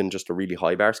 or even just a really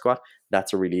high bar squat,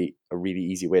 that's a really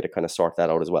easy way to kind of sort that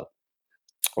out as well.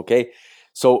 Okay,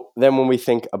 so then when we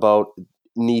think about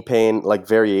knee pain, like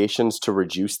variations to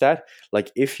reduce that,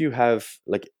 like if you have,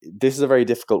 like, this is a very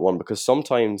difficult one, because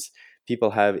sometimes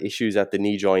people have issues at the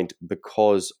knee joint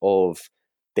because of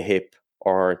the hip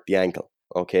or the ankle.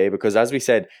 Okay, because as we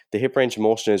said, the hip range of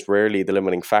motion is rarely the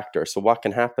limiting factor. So what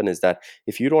can happen is that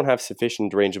if you don't have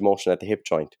sufficient range of motion at the hip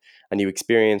joint, and you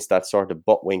experience that sort of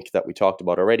butt wink that we talked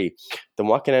about already, then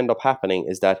what can end up happening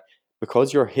is that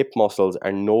because your hip muscles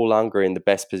are no longer in the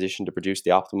best position to produce the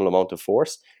optimal amount of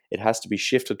force, it has to be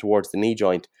shifted towards the knee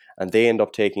joint, and they end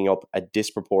up taking up a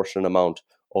disproportionate amount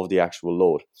of the actual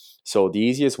load. So the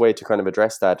easiest way to kind of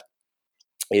address that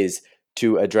is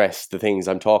to address the things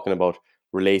I'm talking about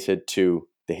related to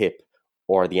the hip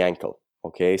or the ankle.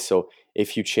 Okay, so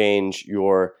if you change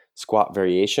your squat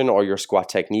variation or your squat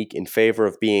technique in favor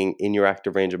of being in your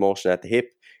active range of motion at the hip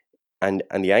and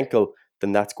the ankle,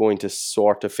 then that's going to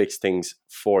sort of fix things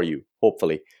for you,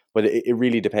 hopefully. But it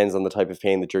really depends on the type of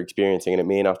pain that you're experiencing, and it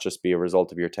may not just be a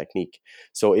result of your technique.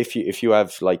 So if you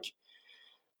have like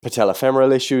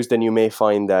patellofemoral issues, then you may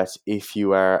find that if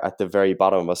you are at the very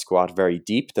bottom of a squat very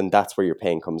deep, then that's where your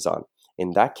pain comes on.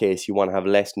 In that case, you want to have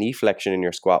less knee flexion in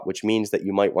your squat, which means that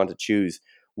you might want to choose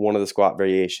one of the squat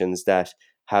variations that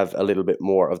have a little bit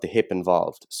more of the hip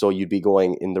involved. So you'd be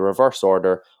going in the reverse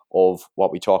order of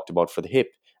what we talked about for the hip,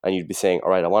 and you'd be saying,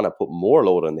 all right, I want to put more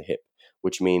load on the hip,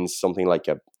 which means something like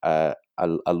a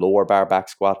lower bar back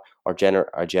squat, or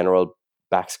a general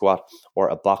back squat, or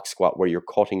a box squat, where you're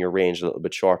cutting your range a little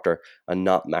bit shorter and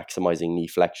not maximizing knee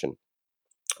flexion.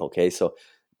 Okay, so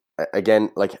again,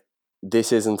 like,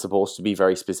 this isn't supposed to be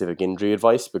very specific injury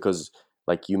advice, because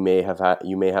like you may have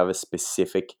a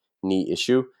specific knee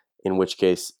issue, in which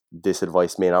case this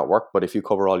advice may not work. But if you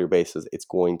cover all your bases, it's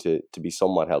going to be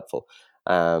somewhat helpful.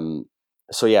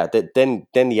 So yeah, then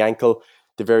the ankle,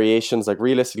 the variations, like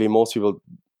realistically, most people,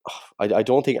 I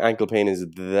don't think ankle pain is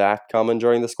that common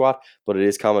during the squat, but it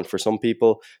is common for some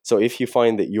people. So if you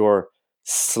find that you're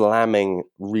slamming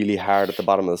really hard at the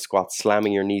bottom of the squat,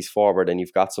 slamming your knees forward, and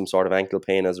you've got some sort of ankle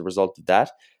pain as a result of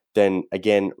that, then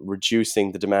again,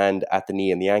 reducing the demand at the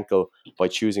knee and the ankle by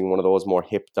choosing one of those more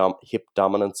hip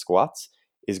dominant squats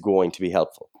is going to be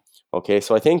helpful. Okay,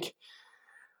 so I think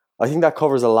that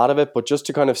covers a lot of it, but just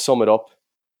to kind of sum it up,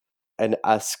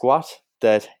 a squat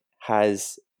that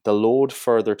has the load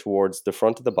further towards the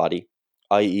front of the body,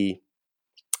 i.e.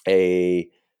 a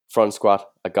front squat,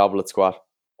 a goblet squat,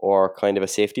 or kind of a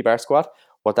safety bar squat,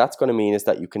 what that's going to mean is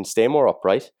that you can stay more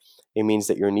upright. It means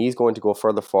that your knee is going to go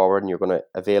further forward and you're going to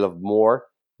avail of more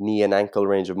knee and ankle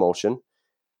range of motion,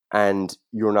 and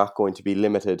you're not going to be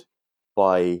limited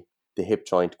by the hip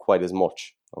joint quite as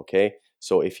much. Okay,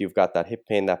 so if you've got that hip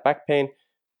pain, that back pain,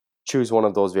 choose one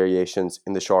of those variations.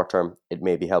 In the short term, it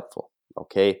may be helpful.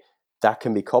 Okay, that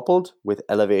can be coupled with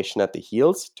elevation at the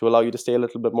heels to allow you to stay a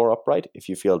little bit more upright if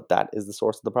you feel that is the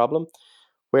source of the problem.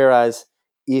 Whereas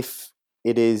if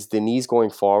it is the knees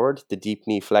going forward, the deep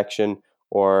knee flexion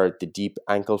or the deep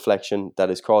ankle flexion that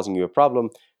is causing you a problem,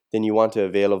 then you want to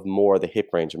avail of more of the hip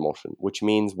range of motion, which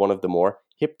means one of the more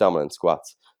hip dominant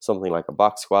squats, something like a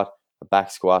box squat, a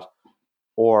back squat,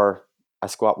 or a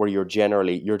squat where your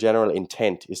general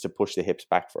intent is to push the hips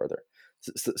back further.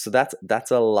 So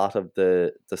that's a lot of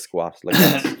the squat. Like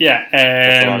that's, yeah,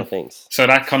 that's a lot of things. So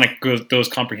that kind of does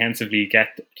comprehensively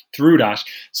get through that.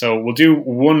 So we'll do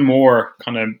one more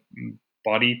kind of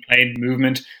body plane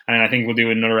movement, and I think we'll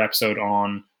do another episode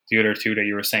on the other two that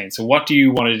you were saying. So what do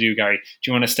you want to do, Gary?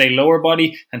 Do you want to stay lower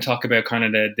body and talk about kind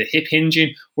of the hip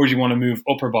hinging, or do you want to move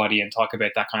upper body and talk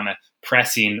about that kind of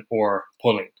pressing or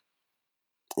pulling?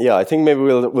 Yeah, I think maybe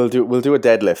we'll do a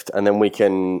deadlift, and then we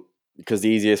can, because the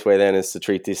easiest way then is to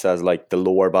treat this as like the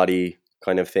lower body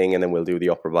kind of thing, and then we'll do the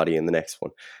upper body in the next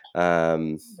one.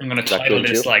 I'm going to title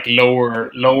this like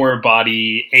lower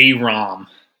body AROM.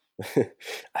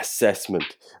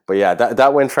 Assessment. But yeah,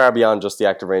 that went far beyond just the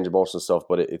active range of motion stuff,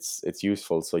 but it's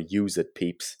useful, so use it,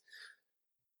 peeps.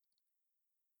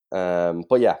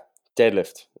 But yeah,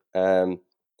 deadlift.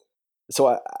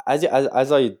 So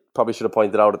as I probably should have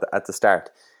pointed out at the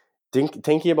start,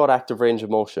 thinking about active range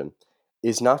of motion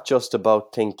is not just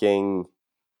about thinking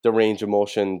the range of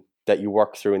motion that you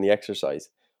work through in the exercise,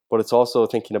 but it's also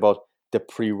thinking about the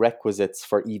prerequisites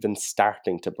for even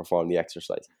starting to perform the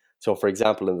exercise. So for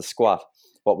example, in the squat,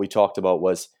 what we talked about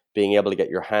was being able to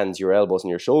get your hands, your elbows, and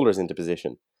your shoulders into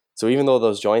position. So even though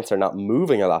those joints are not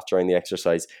moving a lot during the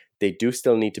exercise, they do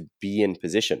still need to be in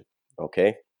position,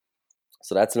 okay?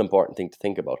 So that's an important thing to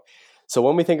think about. So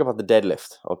when we think about the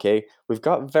deadlift, okay, we've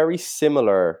got very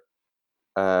similar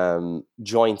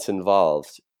joints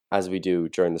involved as we do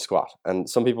during the squat. And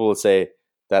some people will say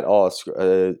that,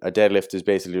 a deadlift is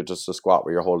basically just a squat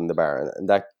where you're holding the bar. And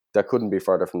that couldn't be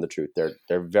further from the truth.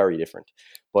 They're very different.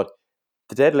 But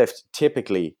the deadlift,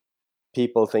 typically,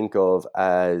 people think of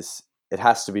as it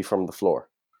has to be from the floor,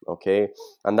 okay?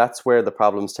 And that's where the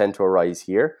problems tend to arise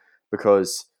here,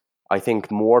 because I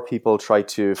think more people try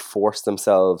to force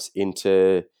themselves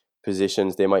into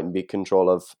positions they mightn't be in control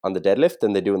of on the deadlift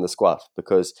than they do in the squat.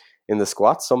 Because in the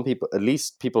squat, some people, at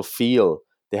least people feel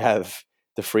they have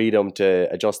the freedom to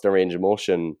adjust their range of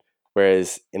motion.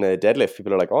 Whereas in a deadlift,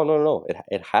 people are like, oh, no,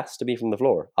 it has to be from the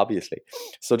floor, obviously.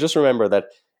 So just remember that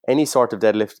any sort of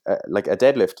deadlift, like a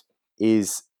deadlift,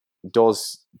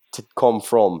 does come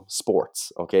from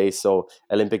sports, okay? So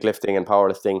Olympic lifting and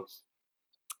powerlifting,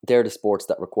 they're the sports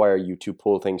that require you to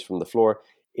pull things from the floor.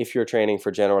 If you're training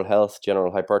for general health,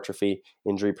 general hypertrophy,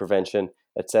 injury prevention,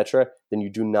 etc., then you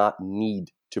do not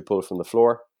need to pull from the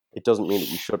floor. It doesn't mean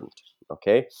that you shouldn't,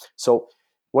 okay? So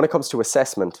when it comes to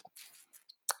assessment,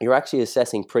 you're actually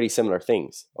assessing pretty similar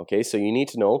things, okay? So you need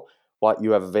to know what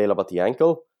you have available at the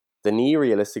ankle. The knee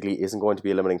realistically isn't going to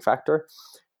be a limiting factor,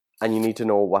 and you need to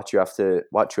know what you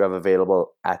have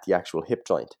available at the actual hip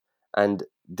joint. And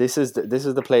this is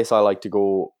the place I like to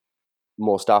go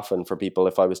most often for people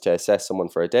if I was to assess someone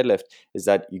for a deadlift, is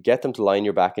that you get them to lie on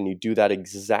your back and you do that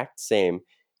exact same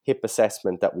hip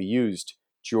assessment that we used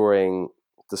during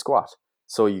the squat.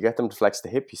 So you get them to flex the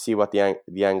hip, you see what the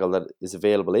angle that is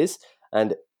available is,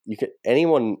 and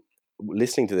anyone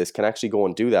listening to this can actually go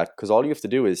and do that, because all you have to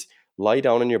do is lie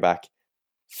down on your back,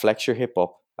 flex your hip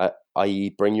up, i.e.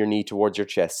 bring your knee towards your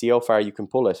chest, see how far you can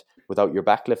pull it without your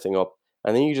back lifting up,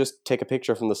 and then you just take a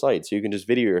picture from the side, so you can just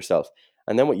video yourself.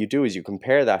 And then what you do is you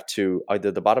compare that to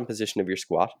either the bottom position of your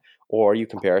squat, or you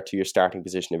compare it to your starting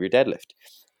position of your deadlift.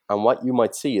 And what you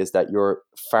might see is that you're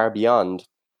far beyond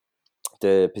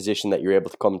the position that you're able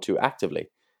to come to actively.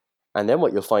 And then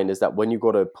what you'll find is that when you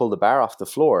go to pull the bar off the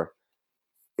floor,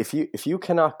 if you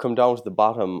cannot come down to the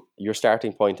bottom, your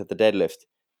starting point at the deadlift,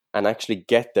 and actually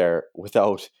get there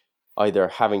without either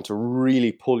having to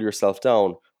really pull yourself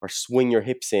down or swing your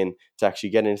hips in to actually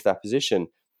get into that position,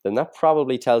 then that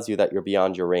probably tells you that you're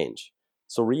beyond your range.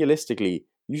 So realistically,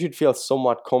 you should feel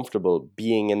somewhat comfortable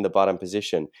being in the bottom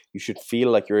position. You should feel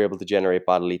like you're able to generate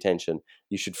bodily tension.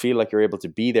 You should feel like you're able to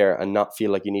be there and not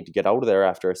feel like you need to get out of there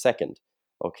after a second,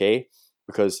 okay?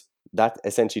 Because that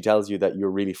essentially tells you that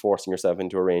you're really forcing yourself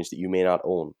into a range that you may not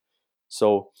own.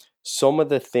 So some of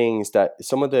the things that,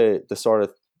 some of the sort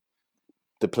of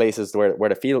the places where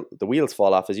the wheels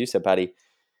fall off, as you said, Paddy,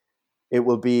 it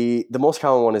will be, the most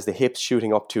common one is the hips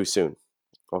shooting up too soon.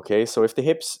 Okay, so if the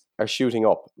hips are shooting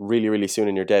up really, really soon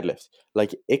in your deadlift,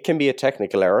 like, it can be a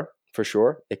technical error for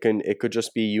sure. It could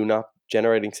just be you not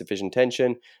generating sufficient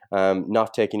tension,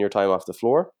 not taking your time off the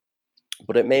floor.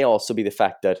 But it may also be the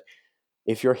fact that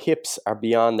if your hips are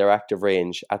beyond their active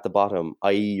range at the bottom,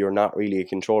 i.e., you're not really in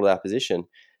control of that position,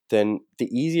 then the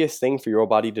easiest thing for your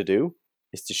body to do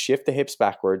is to shift the hips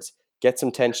backwards, get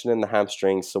some tension in the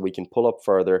hamstrings so we can pull up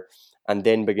further, and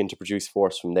then begin to produce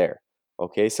force from there.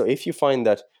 Okay, so if you find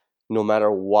that no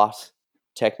matter what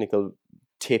technical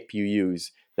tip you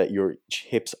use, that your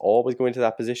hips always go into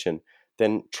that position,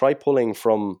 then try pulling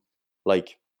from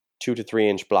like 2 to 3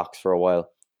 inch blocks for a while,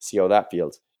 see how that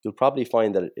feels. You'll probably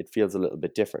find that it feels a little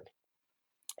bit different.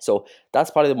 So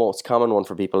that's probably the most common one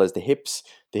for people, is the hips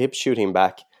shooting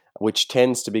back, which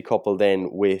tends to be coupled then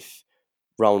with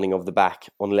rounding of the back,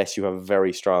 unless you have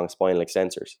very strong spinal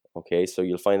extensors. Okay, so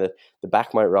you'll find that the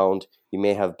back might round, you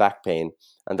may have back pain,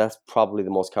 and that's probably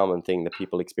the most common thing that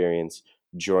people experience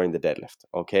during the deadlift.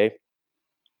 Okay,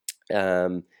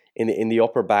 in the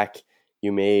upper back,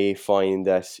 you may find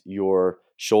that your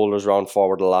shoulders round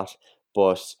forward a lot,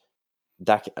 but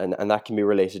that can be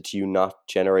related to you not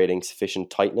generating sufficient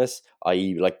tightness,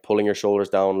 i.e., like pulling your shoulders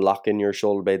down, locking your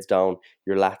shoulder blades down,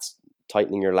 your lats,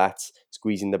 tightening your lats,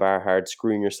 squeezing the bar hard,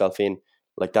 screwing yourself in.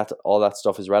 Like that, all that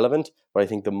stuff is relevant. But I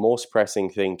think the most pressing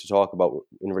thing to talk about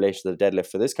in relation to the deadlift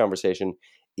for this conversation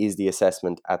is the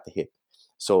assessment at the hip.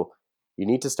 So you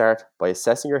need to start by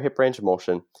assessing your hip range of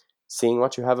motion, seeing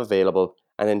what you have available,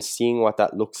 and then seeing what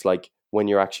that looks like when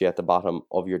you're actually at the bottom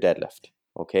of your deadlift.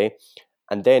 Okay.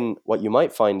 And then what you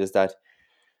might find is that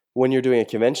when you're doing a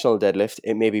conventional deadlift,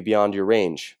 it may be beyond your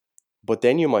range. But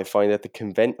then you might find that the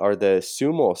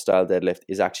sumo style deadlift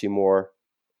is actually more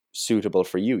suitable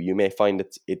for you. You may find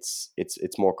it's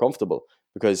more comfortable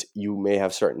because you may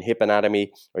have certain hip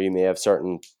anatomy, or you may have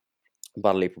certain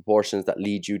bodily proportions that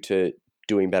lead you to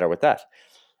doing better with that.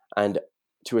 And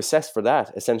to assess for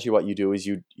that, essentially what you do is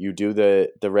you do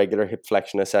the regular hip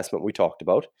flexion assessment we talked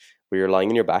about, where you're lying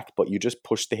on your back, but you just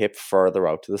push the hip further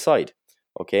out to the side.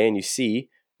 Okay, and you see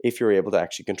if you're able to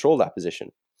actually control that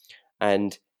position.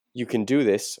 And you can do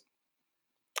this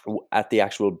at the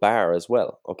actual bar as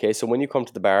well. Okay, so when you come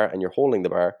to the bar and you're holding the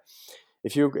bar,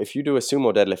 if you do a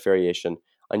sumo deadlift variation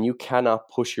and you cannot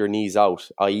push your knees out,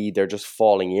 i.e., they're just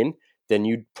falling in, then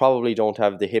you probably don't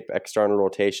have the hip external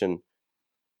rotation,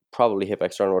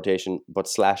 but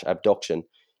 / abduction.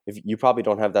 If you probably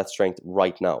don't have that strength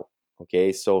right now.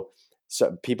 Okay, so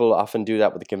people often do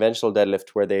that with the conventional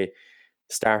deadlift, where they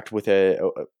start with a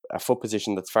foot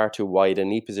position that's far too wide, a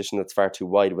knee position that's far too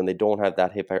wide, when they don't have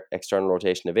that hip external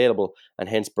rotation available, and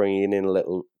hence bringing it in a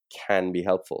little can be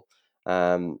helpful.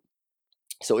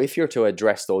 So if you're to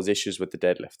address those issues with the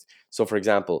deadlift, so for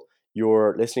example,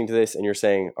 you're listening to this and you're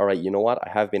saying, all right, you know what? I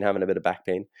have been having a bit of back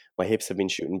pain. My hips have been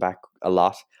shooting back a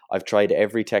lot. I've tried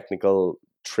every technical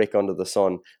trick under the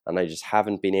sun, and I just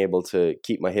haven't been able to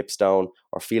keep my hips down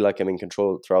or feel like I'm in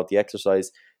control throughout the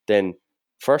exercise. Then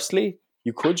firstly,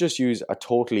 you could just use a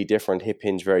totally different hip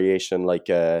hinge variation, like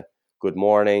a good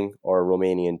morning or a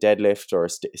Romanian deadlift or a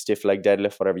stiff leg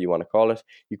deadlift, whatever you want to call it.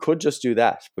 You could just do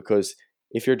that, because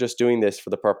if you're just doing this for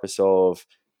the purpose of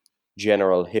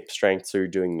general hip strength, so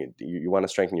you want to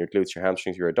strengthen your glutes, your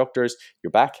hamstrings, your adductors,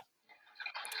 your back,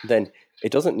 then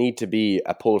it doesn't need to be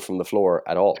a pull from the floor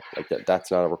at all. Like that's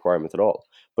not a requirement at all.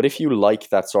 But if you like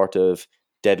that sort of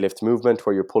deadlift movement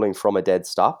where you're pulling from a dead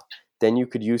stop, then you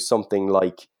could use something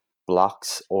like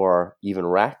blocks or even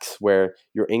racks, where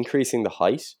you're increasing the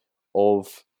height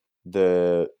of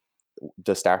the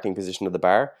starting position of the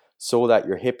bar, so that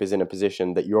your hip is in a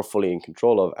position that you're fully in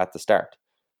control of at the start.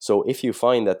 So if you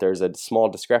find that there's a small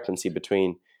discrepancy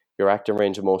between your active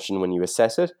range of motion when you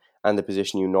assess it and the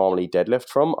position you normally deadlift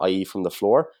from, i.e. from the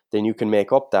floor, then you can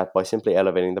make up that by simply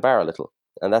elevating the bar a little.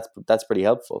 And that's pretty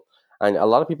helpful. And a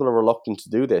lot of people are reluctant to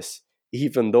do this,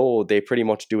 even though they pretty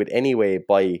much do it anyway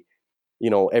by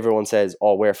everyone says,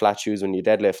 oh, wear flat shoes when you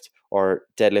deadlift or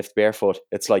deadlift barefoot.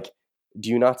 It's like, do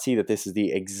you not see that this is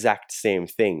the exact same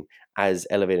thing as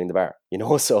elevating the bar?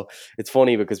 So it's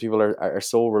funny because people are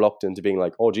so reluctant to being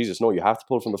like, oh Jesus, no, you have to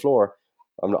pull from the floor.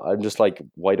 I'm just like,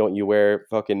 why don't you wear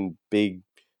fucking big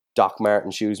Doc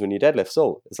Marten shoes when you deadlift?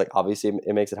 So it's like, obviously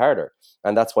it makes it harder,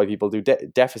 and that's why people do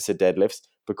deficit deadlifts,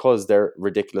 because they're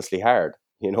ridiculously hard.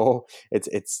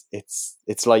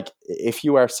 It's like, if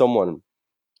you are someone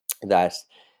that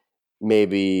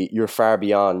maybe you're far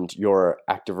beyond your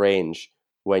active range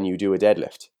when you do a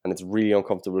deadlift and it's really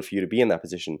uncomfortable for you to be in that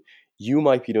position, you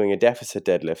might be doing a deficit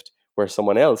deadlift where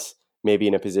someone else may be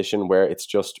in a position where it's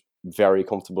just very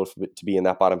comfortable to be in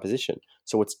that bottom position.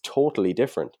 So it's totally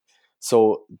different.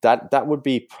 So that would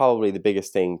be probably the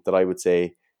biggest thing that I would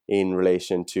say in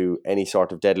relation to any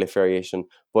sort of deadlift variation.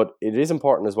 But it is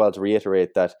important as well to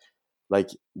reiterate that, like,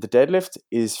 the deadlift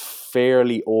is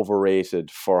fairly overrated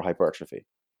for hypertrophy.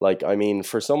 Like, I mean,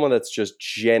 for someone that's just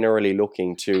generally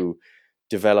looking to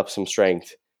develop some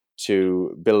strength,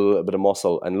 to build a bit of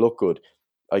muscle and look good,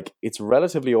 like, it's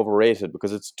relatively overrated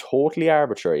because it's totally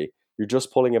arbitrary. You're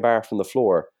just pulling a bar from the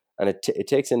floor, and it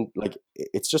takes in, like,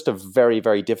 it's just a very,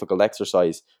 very difficult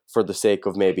exercise for the sake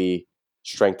of maybe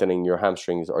strengthening your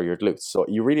hamstrings or your glutes. So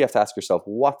you really have to ask yourself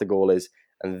what the goal is,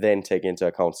 and then take into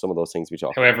account some of those things we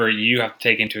talked about. However, you have to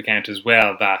take into account as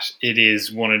well that it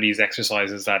is one of these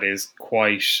exercises that is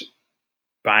quite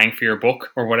bang for your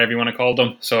buck, or whatever you want to call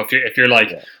them. So if you're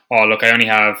like, oh look, I only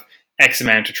have X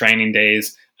amount of training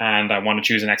days and I want to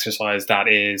choose an exercise that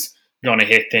is going to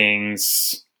hit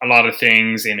a lot of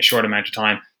things in a short amount of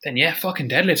time, then yeah, fucking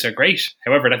deadlifts are great.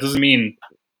 However, that doesn't mean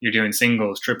you're doing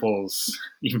singles, triples,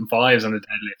 even fives on the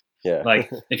deadlift. Yeah.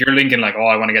 Like, if you're thinking like, oh,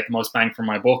 I want to get the most bang for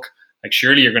my buck, like,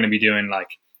 surely you're going to be doing like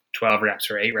 12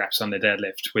 reps or 8 reps on the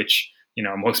deadlift, which,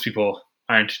 most people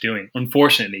aren't doing,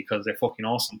 unfortunately, because they're fucking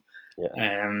awesome.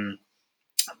 Yeah.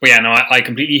 But yeah, no, I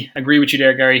completely agree with you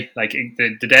there, Gary. Like,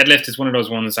 the deadlift is one of those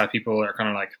ones that people are kind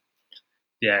of like,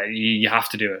 yeah, you have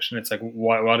to do it. And it's like,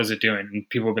 what is it doing? And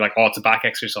people will be like, oh, it's a back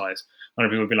exercise. Other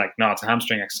people will be like, no, it's a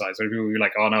hamstring exercise. Other people will be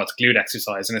like, oh, no, it's glute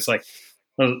exercise. And it's like,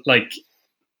 well, like,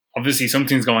 obviously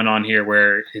something's going on here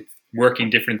where it's working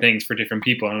different things for different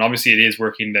people. And obviously it is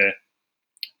working the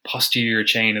posterior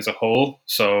chain as a whole.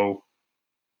 So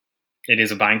it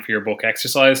is a bang for your buck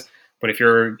exercise. But if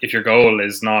your goal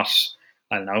is not,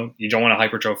 I don't know, you don't want to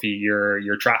hypertrophy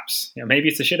your traps, maybe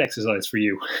it's a shit exercise for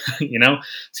you, So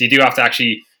you do have to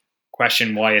actually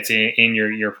question why it's in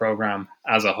your program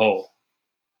as a whole.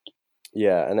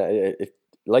 Yeah, and it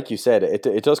like you said,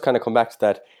 it does kind of come back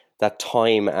to that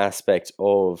time aspect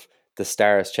of the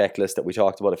STARS checklist that we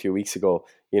talked about a few weeks ago,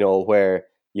 where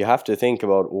you have to think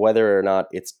about whether or not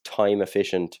it's time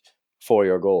efficient for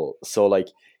your goal. So, like,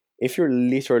 if you're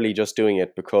literally just doing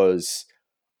it because,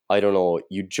 I don't know,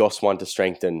 you just want to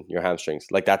strengthen your hamstrings,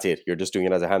 like, that's it, you're just doing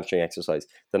it as a hamstring exercise,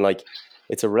 then, like,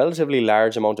 it's a relatively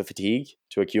large amount of fatigue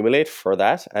to accumulate for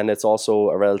that. And it's also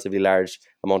a relatively large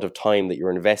amount of time that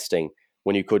you're investing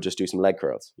when you could just do some leg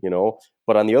curls,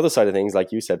 But on the other side of things,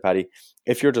 like you said, Paddy,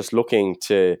 if you're just looking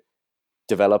to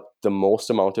develop the most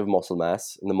amount of muscle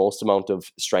mass and the most amount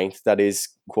of strength that is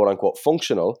quote unquote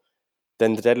functional,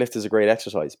 then the deadlift is a great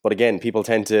exercise. But again, people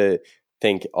tend to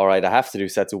think, all right, I have to do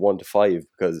sets of 1 to 5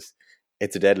 because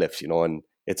it's a deadlift, and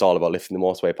it's all about lifting the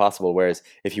most weight possible. Whereas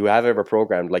if you have ever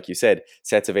programmed, like you said,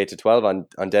 sets of 8 to 12 on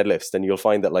deadlifts, then you'll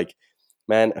find that, like,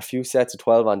 man, a few sets of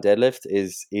 12 on deadlift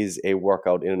is a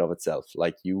workout in and of itself.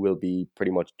 Like, you will be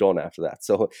pretty much done after that.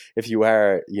 So if you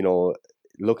are,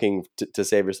 looking to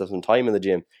save yourself some time in the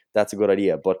gym, that's a good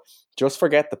idea. But just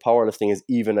forget the powerlifting is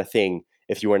even a thing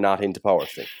if you are not into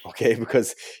powerlifting, okay?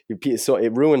 Because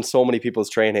it ruins so many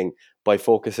people's training by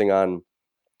focusing on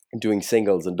doing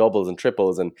singles and doubles and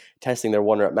triples and testing their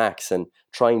 1 rep max and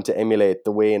trying to emulate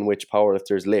the way in which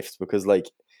powerlifters lift. Because like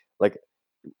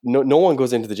no one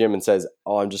goes into the gym and says,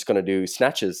 oh, I'm just going to do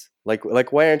snatches.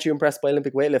 Like why aren't you impressed by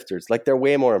Olympic weightlifters? Like, they're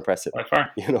way more impressive, by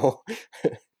far.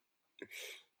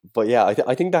 But yeah,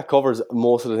 I think that covers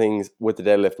most of the things with the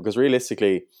deadlift, because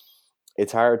realistically,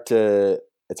 it's hard to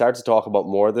talk about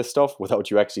more of this stuff without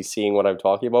you actually seeing what I'm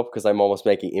talking about, because I'm almost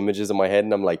making images in my head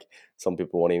and I'm like, some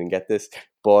people won't even get this.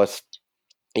 But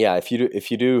yeah, if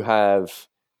you do have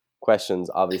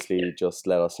questions, obviously just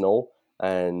let us know.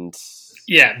 And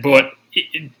yeah, but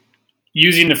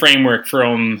using the framework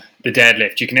from the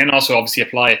deadlift, you can then also obviously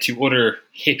apply it to other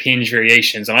hip hinge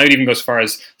variations. And I would even go as far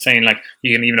as saying, like,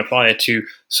 you can even apply it to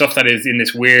stuff that is in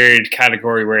this weird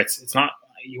category where it's not,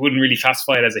 you wouldn't really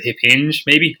classify it as a hip hinge,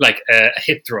 maybe like a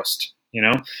hip thrust,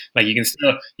 like you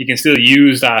can still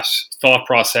use that thought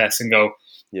process and go,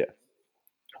 yeah,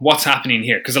 what's happening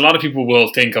here? Because a lot of people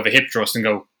will think of a hip thrust and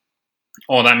go,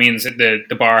 oh, that means that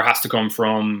the bar has to come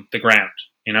from the ground,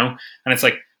 and it's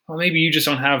like, well, maybe you just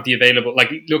don't have the available,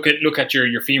 like, look at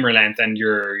your femur length and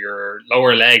your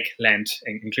lower leg length,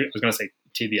 I was going to say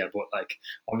tibia, but like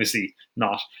obviously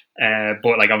not,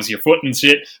 but like obviously your foot and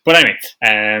shit. But anyway,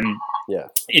 yeah,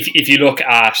 if you look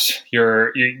at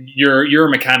your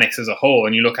mechanics as a whole,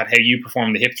 and you look at how you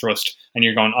perform the hip thrust, and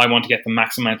you're going, I want to get the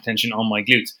maximum amount of tension on my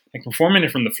glutes, like performing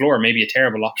it from the floor may be a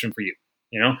terrible option for you.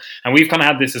 And we've kind of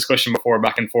had this discussion before,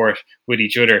 back and forth with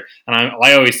each other. And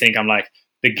I always think, I'm like,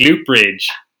 the glute bridge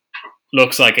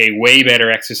looks like a way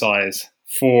better exercise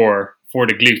for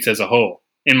the glutes as a whole,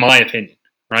 in my opinion,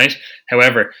 right?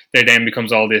 However, there then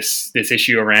becomes all this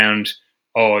issue around,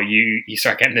 oh, you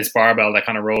start getting this barbell that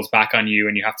kind of rolls back on you,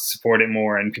 and you have to support it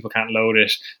more, and people can't load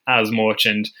it as much,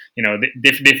 and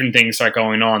different things start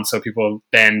going on, so people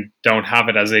then don't have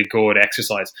it as a good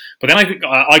exercise. But then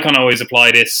I kind of always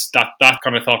apply that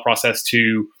kind of thought process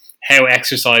to how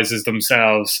exercises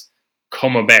themselves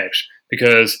come about,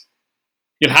 because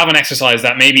you'll have an exercise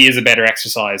that maybe is a better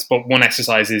exercise, but one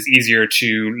exercise is easier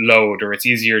to load, or it's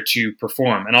easier to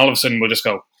perform, and all of a sudden we'll just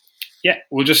go, yeah,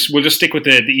 we'll just stick with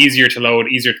the easier to load,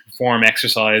 easier to perform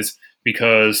exercise,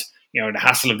 because the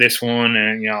hassle of this one,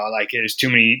 and like there's too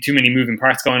many moving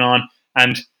parts going on,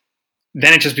 and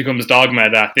then it just becomes dogma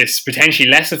that this potentially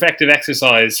less effective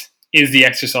exercise is the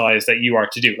exercise that you are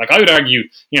to do. Like, I would argue,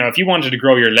 if you wanted to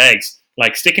grow your legs,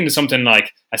 like sticking to something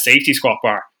like a safety squat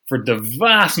bar, for the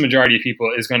vast majority of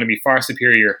people, is going to be far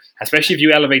superior, especially if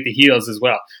you elevate the heels as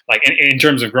well, like in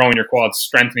terms of growing your quads,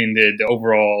 strengthening the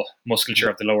overall musculature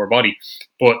of the lower body.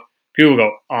 But people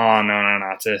go, oh, no,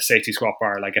 it's a safety squat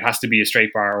bar, like it has to be a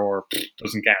straight bar or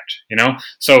doesn't count,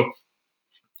 So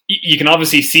you can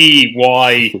obviously see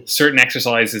why certain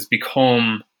exercises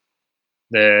become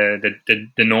the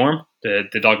norm,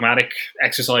 the dogmatic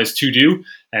exercise to do,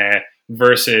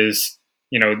 versus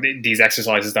these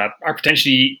exercises that are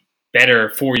potentially better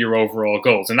for your overall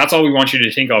goals. And that's all we want you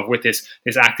to think of with this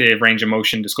active range of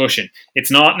motion discussion. It's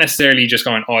not necessarily just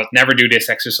going, oh, never do this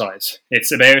exercise.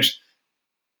 It's about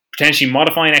potentially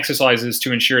modifying exercises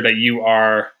to ensure that you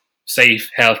are safe,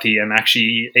 healthy, and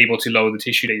actually able to load the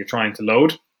tissue that you're trying to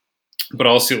load, but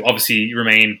also obviously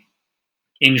remain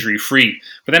injury free.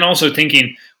 But then also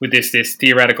thinking with this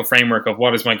theoretical framework of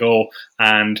what is my goal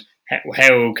and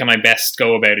how can I best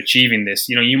go about achieving this?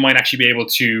 You might actually be able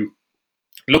to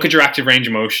look at your active range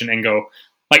of motion and go,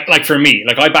 like for me,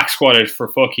 like I back squatted for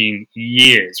fucking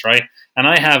years, right? And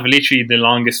I have literally the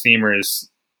longest femurs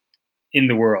in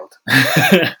the world,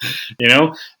 and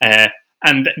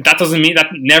that doesn't mean, that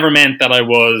never meant that I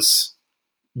was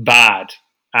bad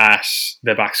at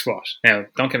the back squat. Now,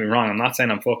 don't get me wrong, I'm not saying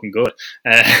I'm fucking good,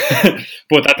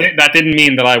 but that didn't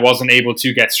mean that I wasn't able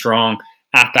to get strong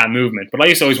at that movement. But I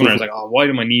used to always wonder, I was like, oh, why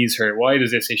do my knees hurt? Why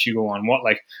does this issue go on?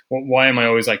 Why am I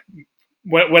always like,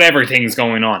 whatever thing's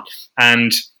going on?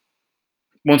 And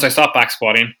once I stopped back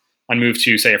squatting and moved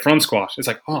to, say, a front squat, it's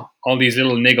like, oh, all these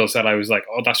little niggles that I was like,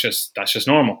 oh, that's just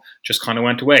normal, just kind of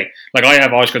went away. Like, I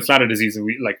have Osgood-Schlatter disease, and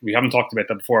we haven't talked about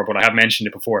that before, but I have mentioned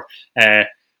it before,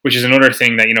 which is another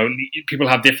thing that, people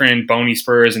have different bony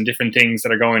spurs and different things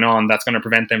that are going on that's going to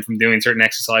prevent them from doing certain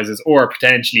exercises, or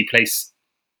potentially place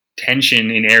tension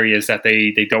in areas that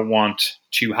they don't want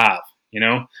to have,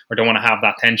 or don't want to have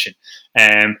that tension.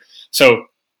 So,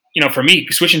 for me,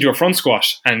 switching to a front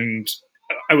squat, and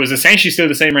I was essentially still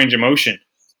the same range of motion.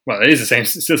 Well, it is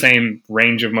still the same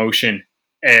range of motion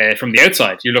from the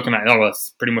outside. You're looking at, oh,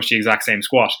 it's pretty much the exact same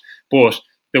squat, but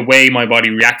the way my body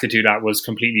reacted to that was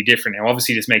completely different. Now,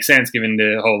 obviously, this makes sense given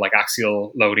the whole like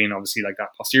axial loading, obviously like that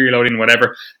posterior loading,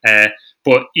 whatever.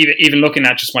 But even looking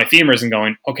at just my femurs and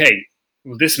going, okay,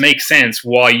 well, this makes sense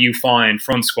why you find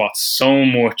front squats so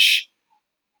much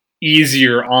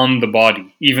easier on the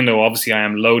body, even though obviously I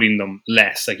am loading them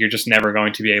less. Like, you're just never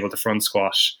going to be able to front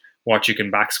squat what you can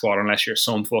back squat unless you're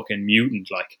some fucking mutant.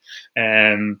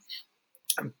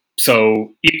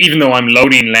 So even though I'm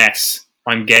loading less,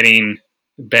 I'm getting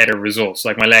better results.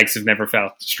 Like, my legs have never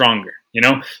felt stronger,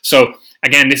 So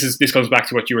again, this goes back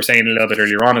to what you were saying a little bit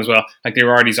earlier on as well. Like,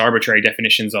 there are these arbitrary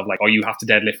definitions of like, oh, you have to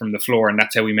deadlift from the floor, and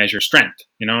that's how we measure strength.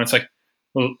 It's like,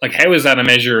 well, like, how is that a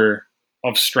measure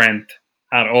of strength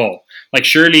at all? Like,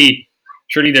 surely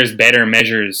there's better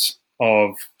measures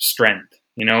of strength,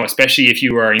 especially if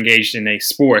you are engaged in a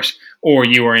sport or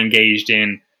you are engaged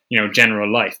in, general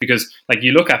life. Because like,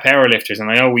 you look at powerlifters, and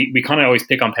I know we kind of always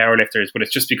pick on powerlifters, but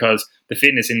it's just because the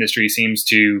fitness industry seems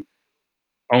to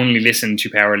only listen to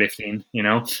powerlifting,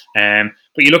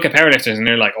 but you look at powerlifters and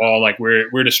they're like, oh, like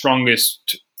we're the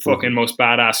strongest fucking most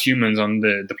badass humans on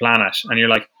the planet, and you're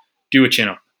like, do a chin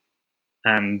up,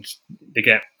 and they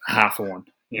get half a one.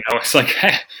 You know, it's like,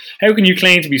 how can you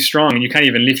claim to be strong and you can't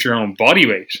even lift your own body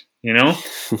weight? You know,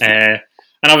 and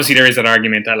obviously there is that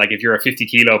argument that like if you're a 50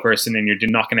 kilo person and you're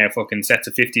knocking out fucking sets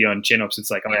of 50 on chin ups,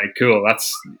 it's like, all right, cool,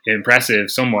 that's impressive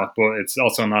somewhat, but it's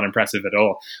also not impressive at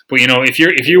all. But you know, if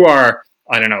you are,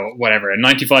 I don't know, whatever, a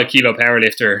 95 kilo power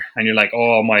lifter and you're like,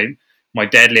 oh, my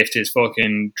deadlift is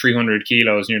fucking 300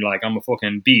 kilos, and you're like, I'm a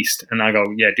fucking beast, and I go,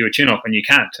 yeah, do a chin up, and you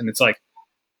can't, and it's like,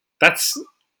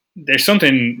 there's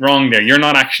something wrong there. You're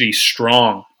not actually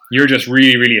strong. You're just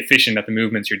really, really efficient at the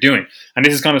movements you're doing. And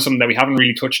this is kind of something that we haven't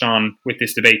really touched on with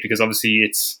this debate, because obviously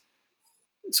it's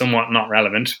somewhat not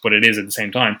relevant, but it is at the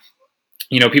same time.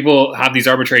 You know, people have these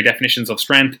arbitrary definitions of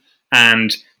strength,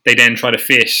 and they then try to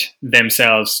fit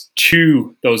themselves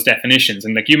to those definitions.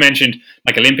 And like you mentioned,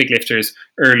 like Olympic lifters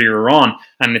earlier on,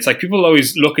 and it's like people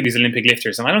always look at these Olympic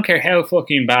lifters, and I don't care how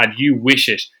fucking bad you wish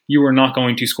it, you are not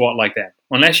going to squat like them.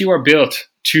 Unless you are built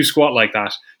to squat like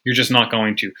that, you're just not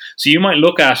going to. So you might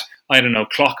look at, I don't know,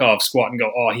 Klokov squat and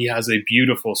go, oh, he has a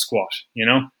beautiful squat, you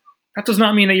know? That does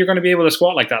not mean that you're going to be able to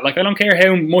squat like that. Like, I don't care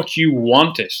how much you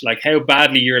want it, like how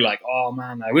badly you're like, oh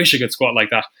man, I wish I could squat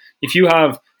like that. If you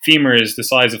have femurs the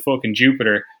size of fucking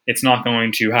Jupiter, it's not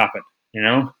going to happen, you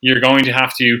know? You're going to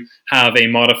have a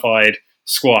modified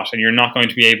squat, and you're not going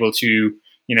to be able to,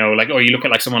 you know, like, oh, you look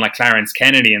at like someone like Clarence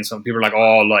Kennedy, and some people are like,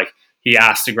 oh, like, he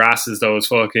ass to grasses those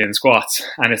fucking squats,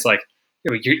 and it's like,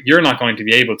 you're not going to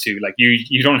be able to, like,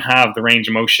 you don't have the range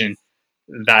of motion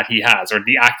that he has, or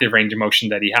the active range of motion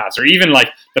that he has, or even like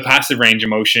the passive range of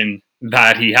motion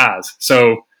that he has.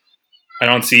 So I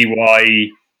don't see why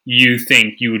you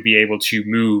think you would be able to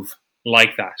move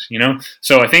like that, you know?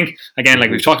 So I think, again,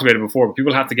 like we've talked about it before, but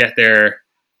people have to get their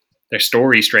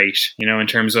story straight, you know, in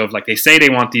terms of like, they say they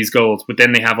want these goals, but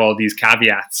then they have all these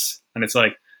caveats, and it's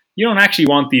like, you don't actually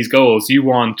want these goals. You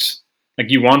want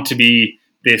to be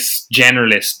this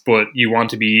generalist, but you want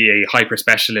to be a hyper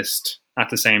specialist at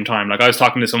the same time. Like, I was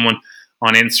talking to someone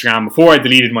on Instagram before I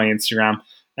deleted my Instagram,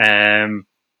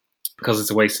 because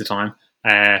it's a waste of time,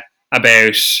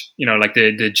 about, you know, like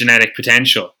the genetic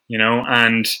potential, you know,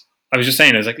 and I was just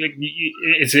saying, I was like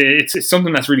it's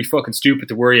something that's really fucking stupid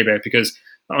to worry about, because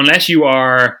unless you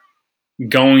are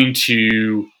going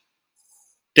to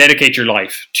dedicate your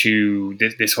life to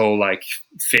this whole like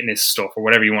fitness stuff, or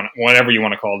whatever you want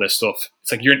to call this stuff,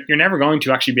 it's like you're never going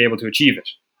to actually be able to achieve it.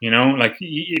 You know, like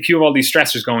if you have all these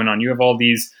stressors going on, you have all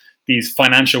these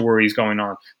financial worries going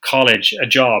on, college, a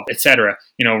job, etc.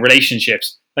 You know,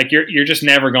 relationships. Like you're just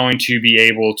never going to be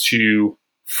able to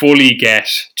fully get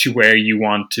to where you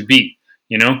want to be.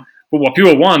 You know, but what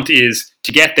people want is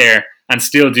to get there and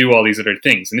still do all these other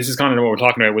things. And this is kind of what we're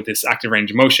talking about with this active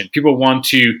range of motion. People want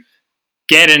to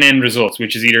get an end result,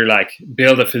 which is either like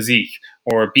build a physique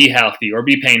or be healthy or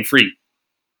be pain free,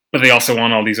 but they also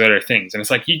want all these other things. And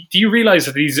it's like, do you realize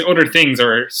that these other things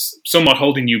are somewhat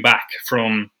holding you back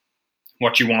from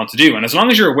what you want to do? And as long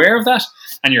as you're aware of that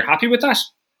and you're happy with that,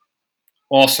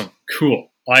 awesome, cool.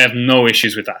 I have no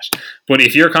issues with that. But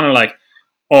if you're kind of like,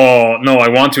 oh no, I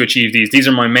want to achieve these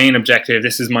are my main objective,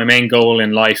 this is my main goal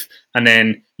in life, and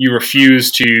then you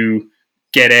refuse to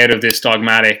get out of this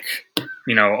dogmatic,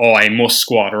 you know, oh, I must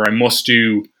squat or I must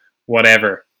do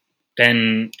whatever,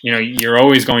 then, you know, you're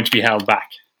always going to be held back,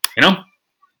 you know?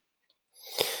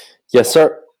 Yes,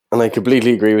 sir. And I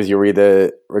completely agree with you,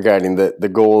 Rita, regarding the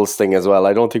goals thing as well.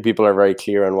 I don't think people are very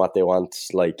clear on what they want,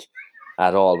 like,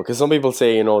 at all. Because some people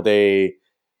say, you know, they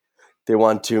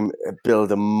want to build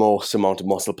the most amount of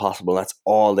muscle possible. That's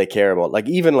all they care about. Like,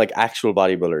 even like actual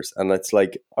bodybuilders. And it's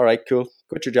like, all right, cool.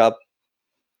 Quit your job.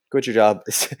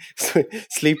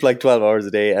 Sleep like 12 hours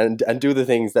a day and do the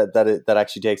things that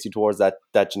actually takes you towards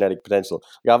that genetic potential.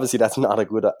 Like, obviously that's not a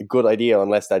good idea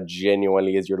unless that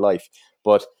genuinely is your life.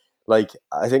 But like,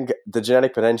 I think the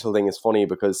genetic potential thing is funny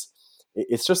because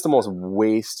it's just the most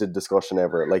wasted discussion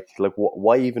ever. Like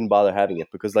why even bother having it?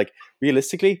 Because like,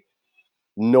 realistically,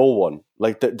 no one,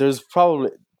 like there's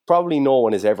probably no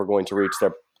one is ever going to reach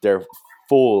their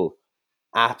full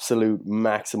absolute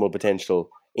maximal potential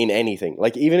in anything.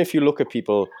 Like, even if you look at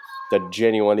people that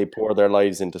genuinely pour their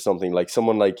lives into something, like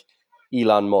someone like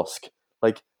Elon Musk,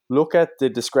 like, look at the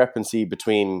discrepancy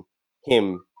between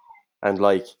him and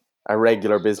like a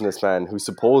regular businessman who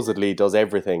supposedly does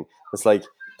everything. It's like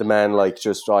the man like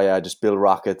just build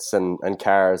rockets and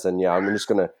cars, and I'm just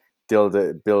gonna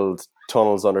build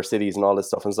tunnels under cities and all this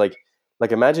stuff. And it's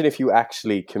like imagine if you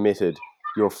actually committed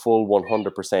your full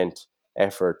 100%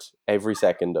 effort every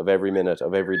second of every minute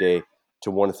of every day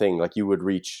to one thing. Like, you would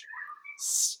reach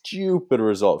stupid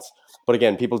results. But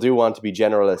again, people do want to be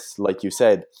generalists, like you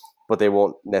said, but they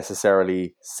won't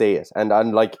necessarily say it.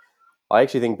 And like, I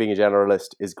actually think being a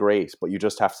generalist is great, but you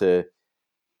just have to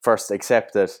first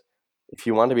accept that if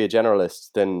you want to be a generalist,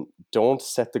 then don't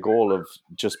set the goal of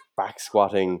just back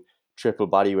squatting triple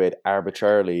body weight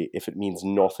arbitrarily if it means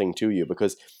nothing to you.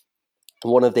 Because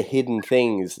one of the hidden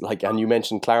things, like, and you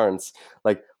mentioned Clarence,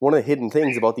 like one of the hidden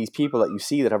things about these people that you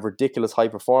see that have ridiculous high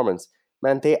performance,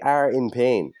 man, they are in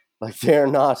pain. Like, they're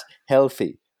not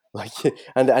healthy. Like,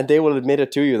 and they will admit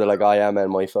it to you. They're like, oh yeah, man,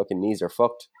 my fucking knees are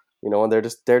fucked. And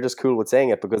they're just cool with saying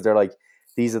it because they're like,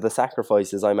 these are the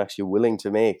sacrifices I'm actually willing to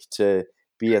make to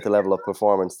be at the level of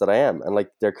performance that I am. And like,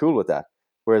 they're cool with that.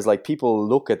 Whereas like people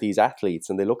look at these athletes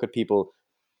and they look at people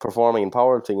performing in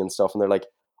powerlifting and stuff and they're like,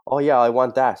 oh yeah, I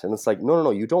want that. And it's like,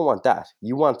 no, you don't want that.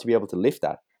 You want to be able to lift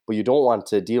that, but you don't want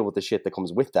to deal with the shit that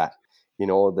comes with that.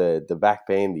 The back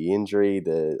pain, the injury,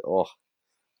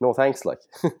 no thanks, like.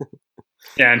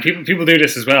 Yeah, and people do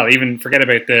this as well. Even forget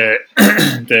about the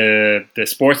the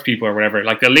sports people or whatever.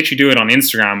 Like they'll literally do it on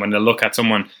Instagram when they'll look at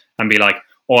someone and be like,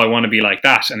 "Oh, I want to be like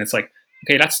that," and it's like,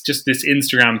 okay, that's just this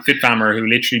Instagram fit fammer who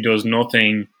literally does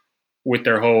nothing with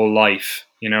their whole life,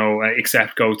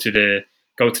 except go to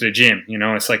the gym.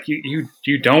 It's like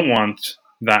you don't want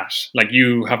that. Like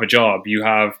you have a job, you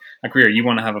have a career, you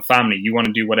want to have a family, you want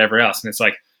to do whatever else, and it's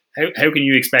like, how can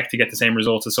you expect to get the same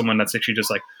results as someone that's literally just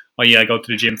like, oh yeah, I go to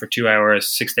the gym for 2 hours,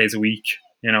 6 days a week,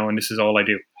 and this is all I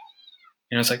do.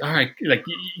 It's like, all right, like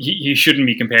you shouldn't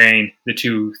be comparing the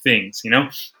two things.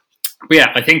 But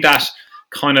yeah, I think that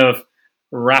kind of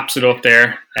wraps it up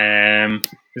there.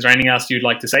 Is there anything else you'd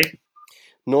like to say?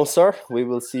 No, sir. We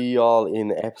will see y'all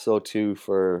in episode 2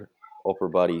 for upper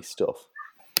body stuff.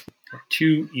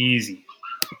 Too easy.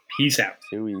 Peace out.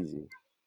 Too easy.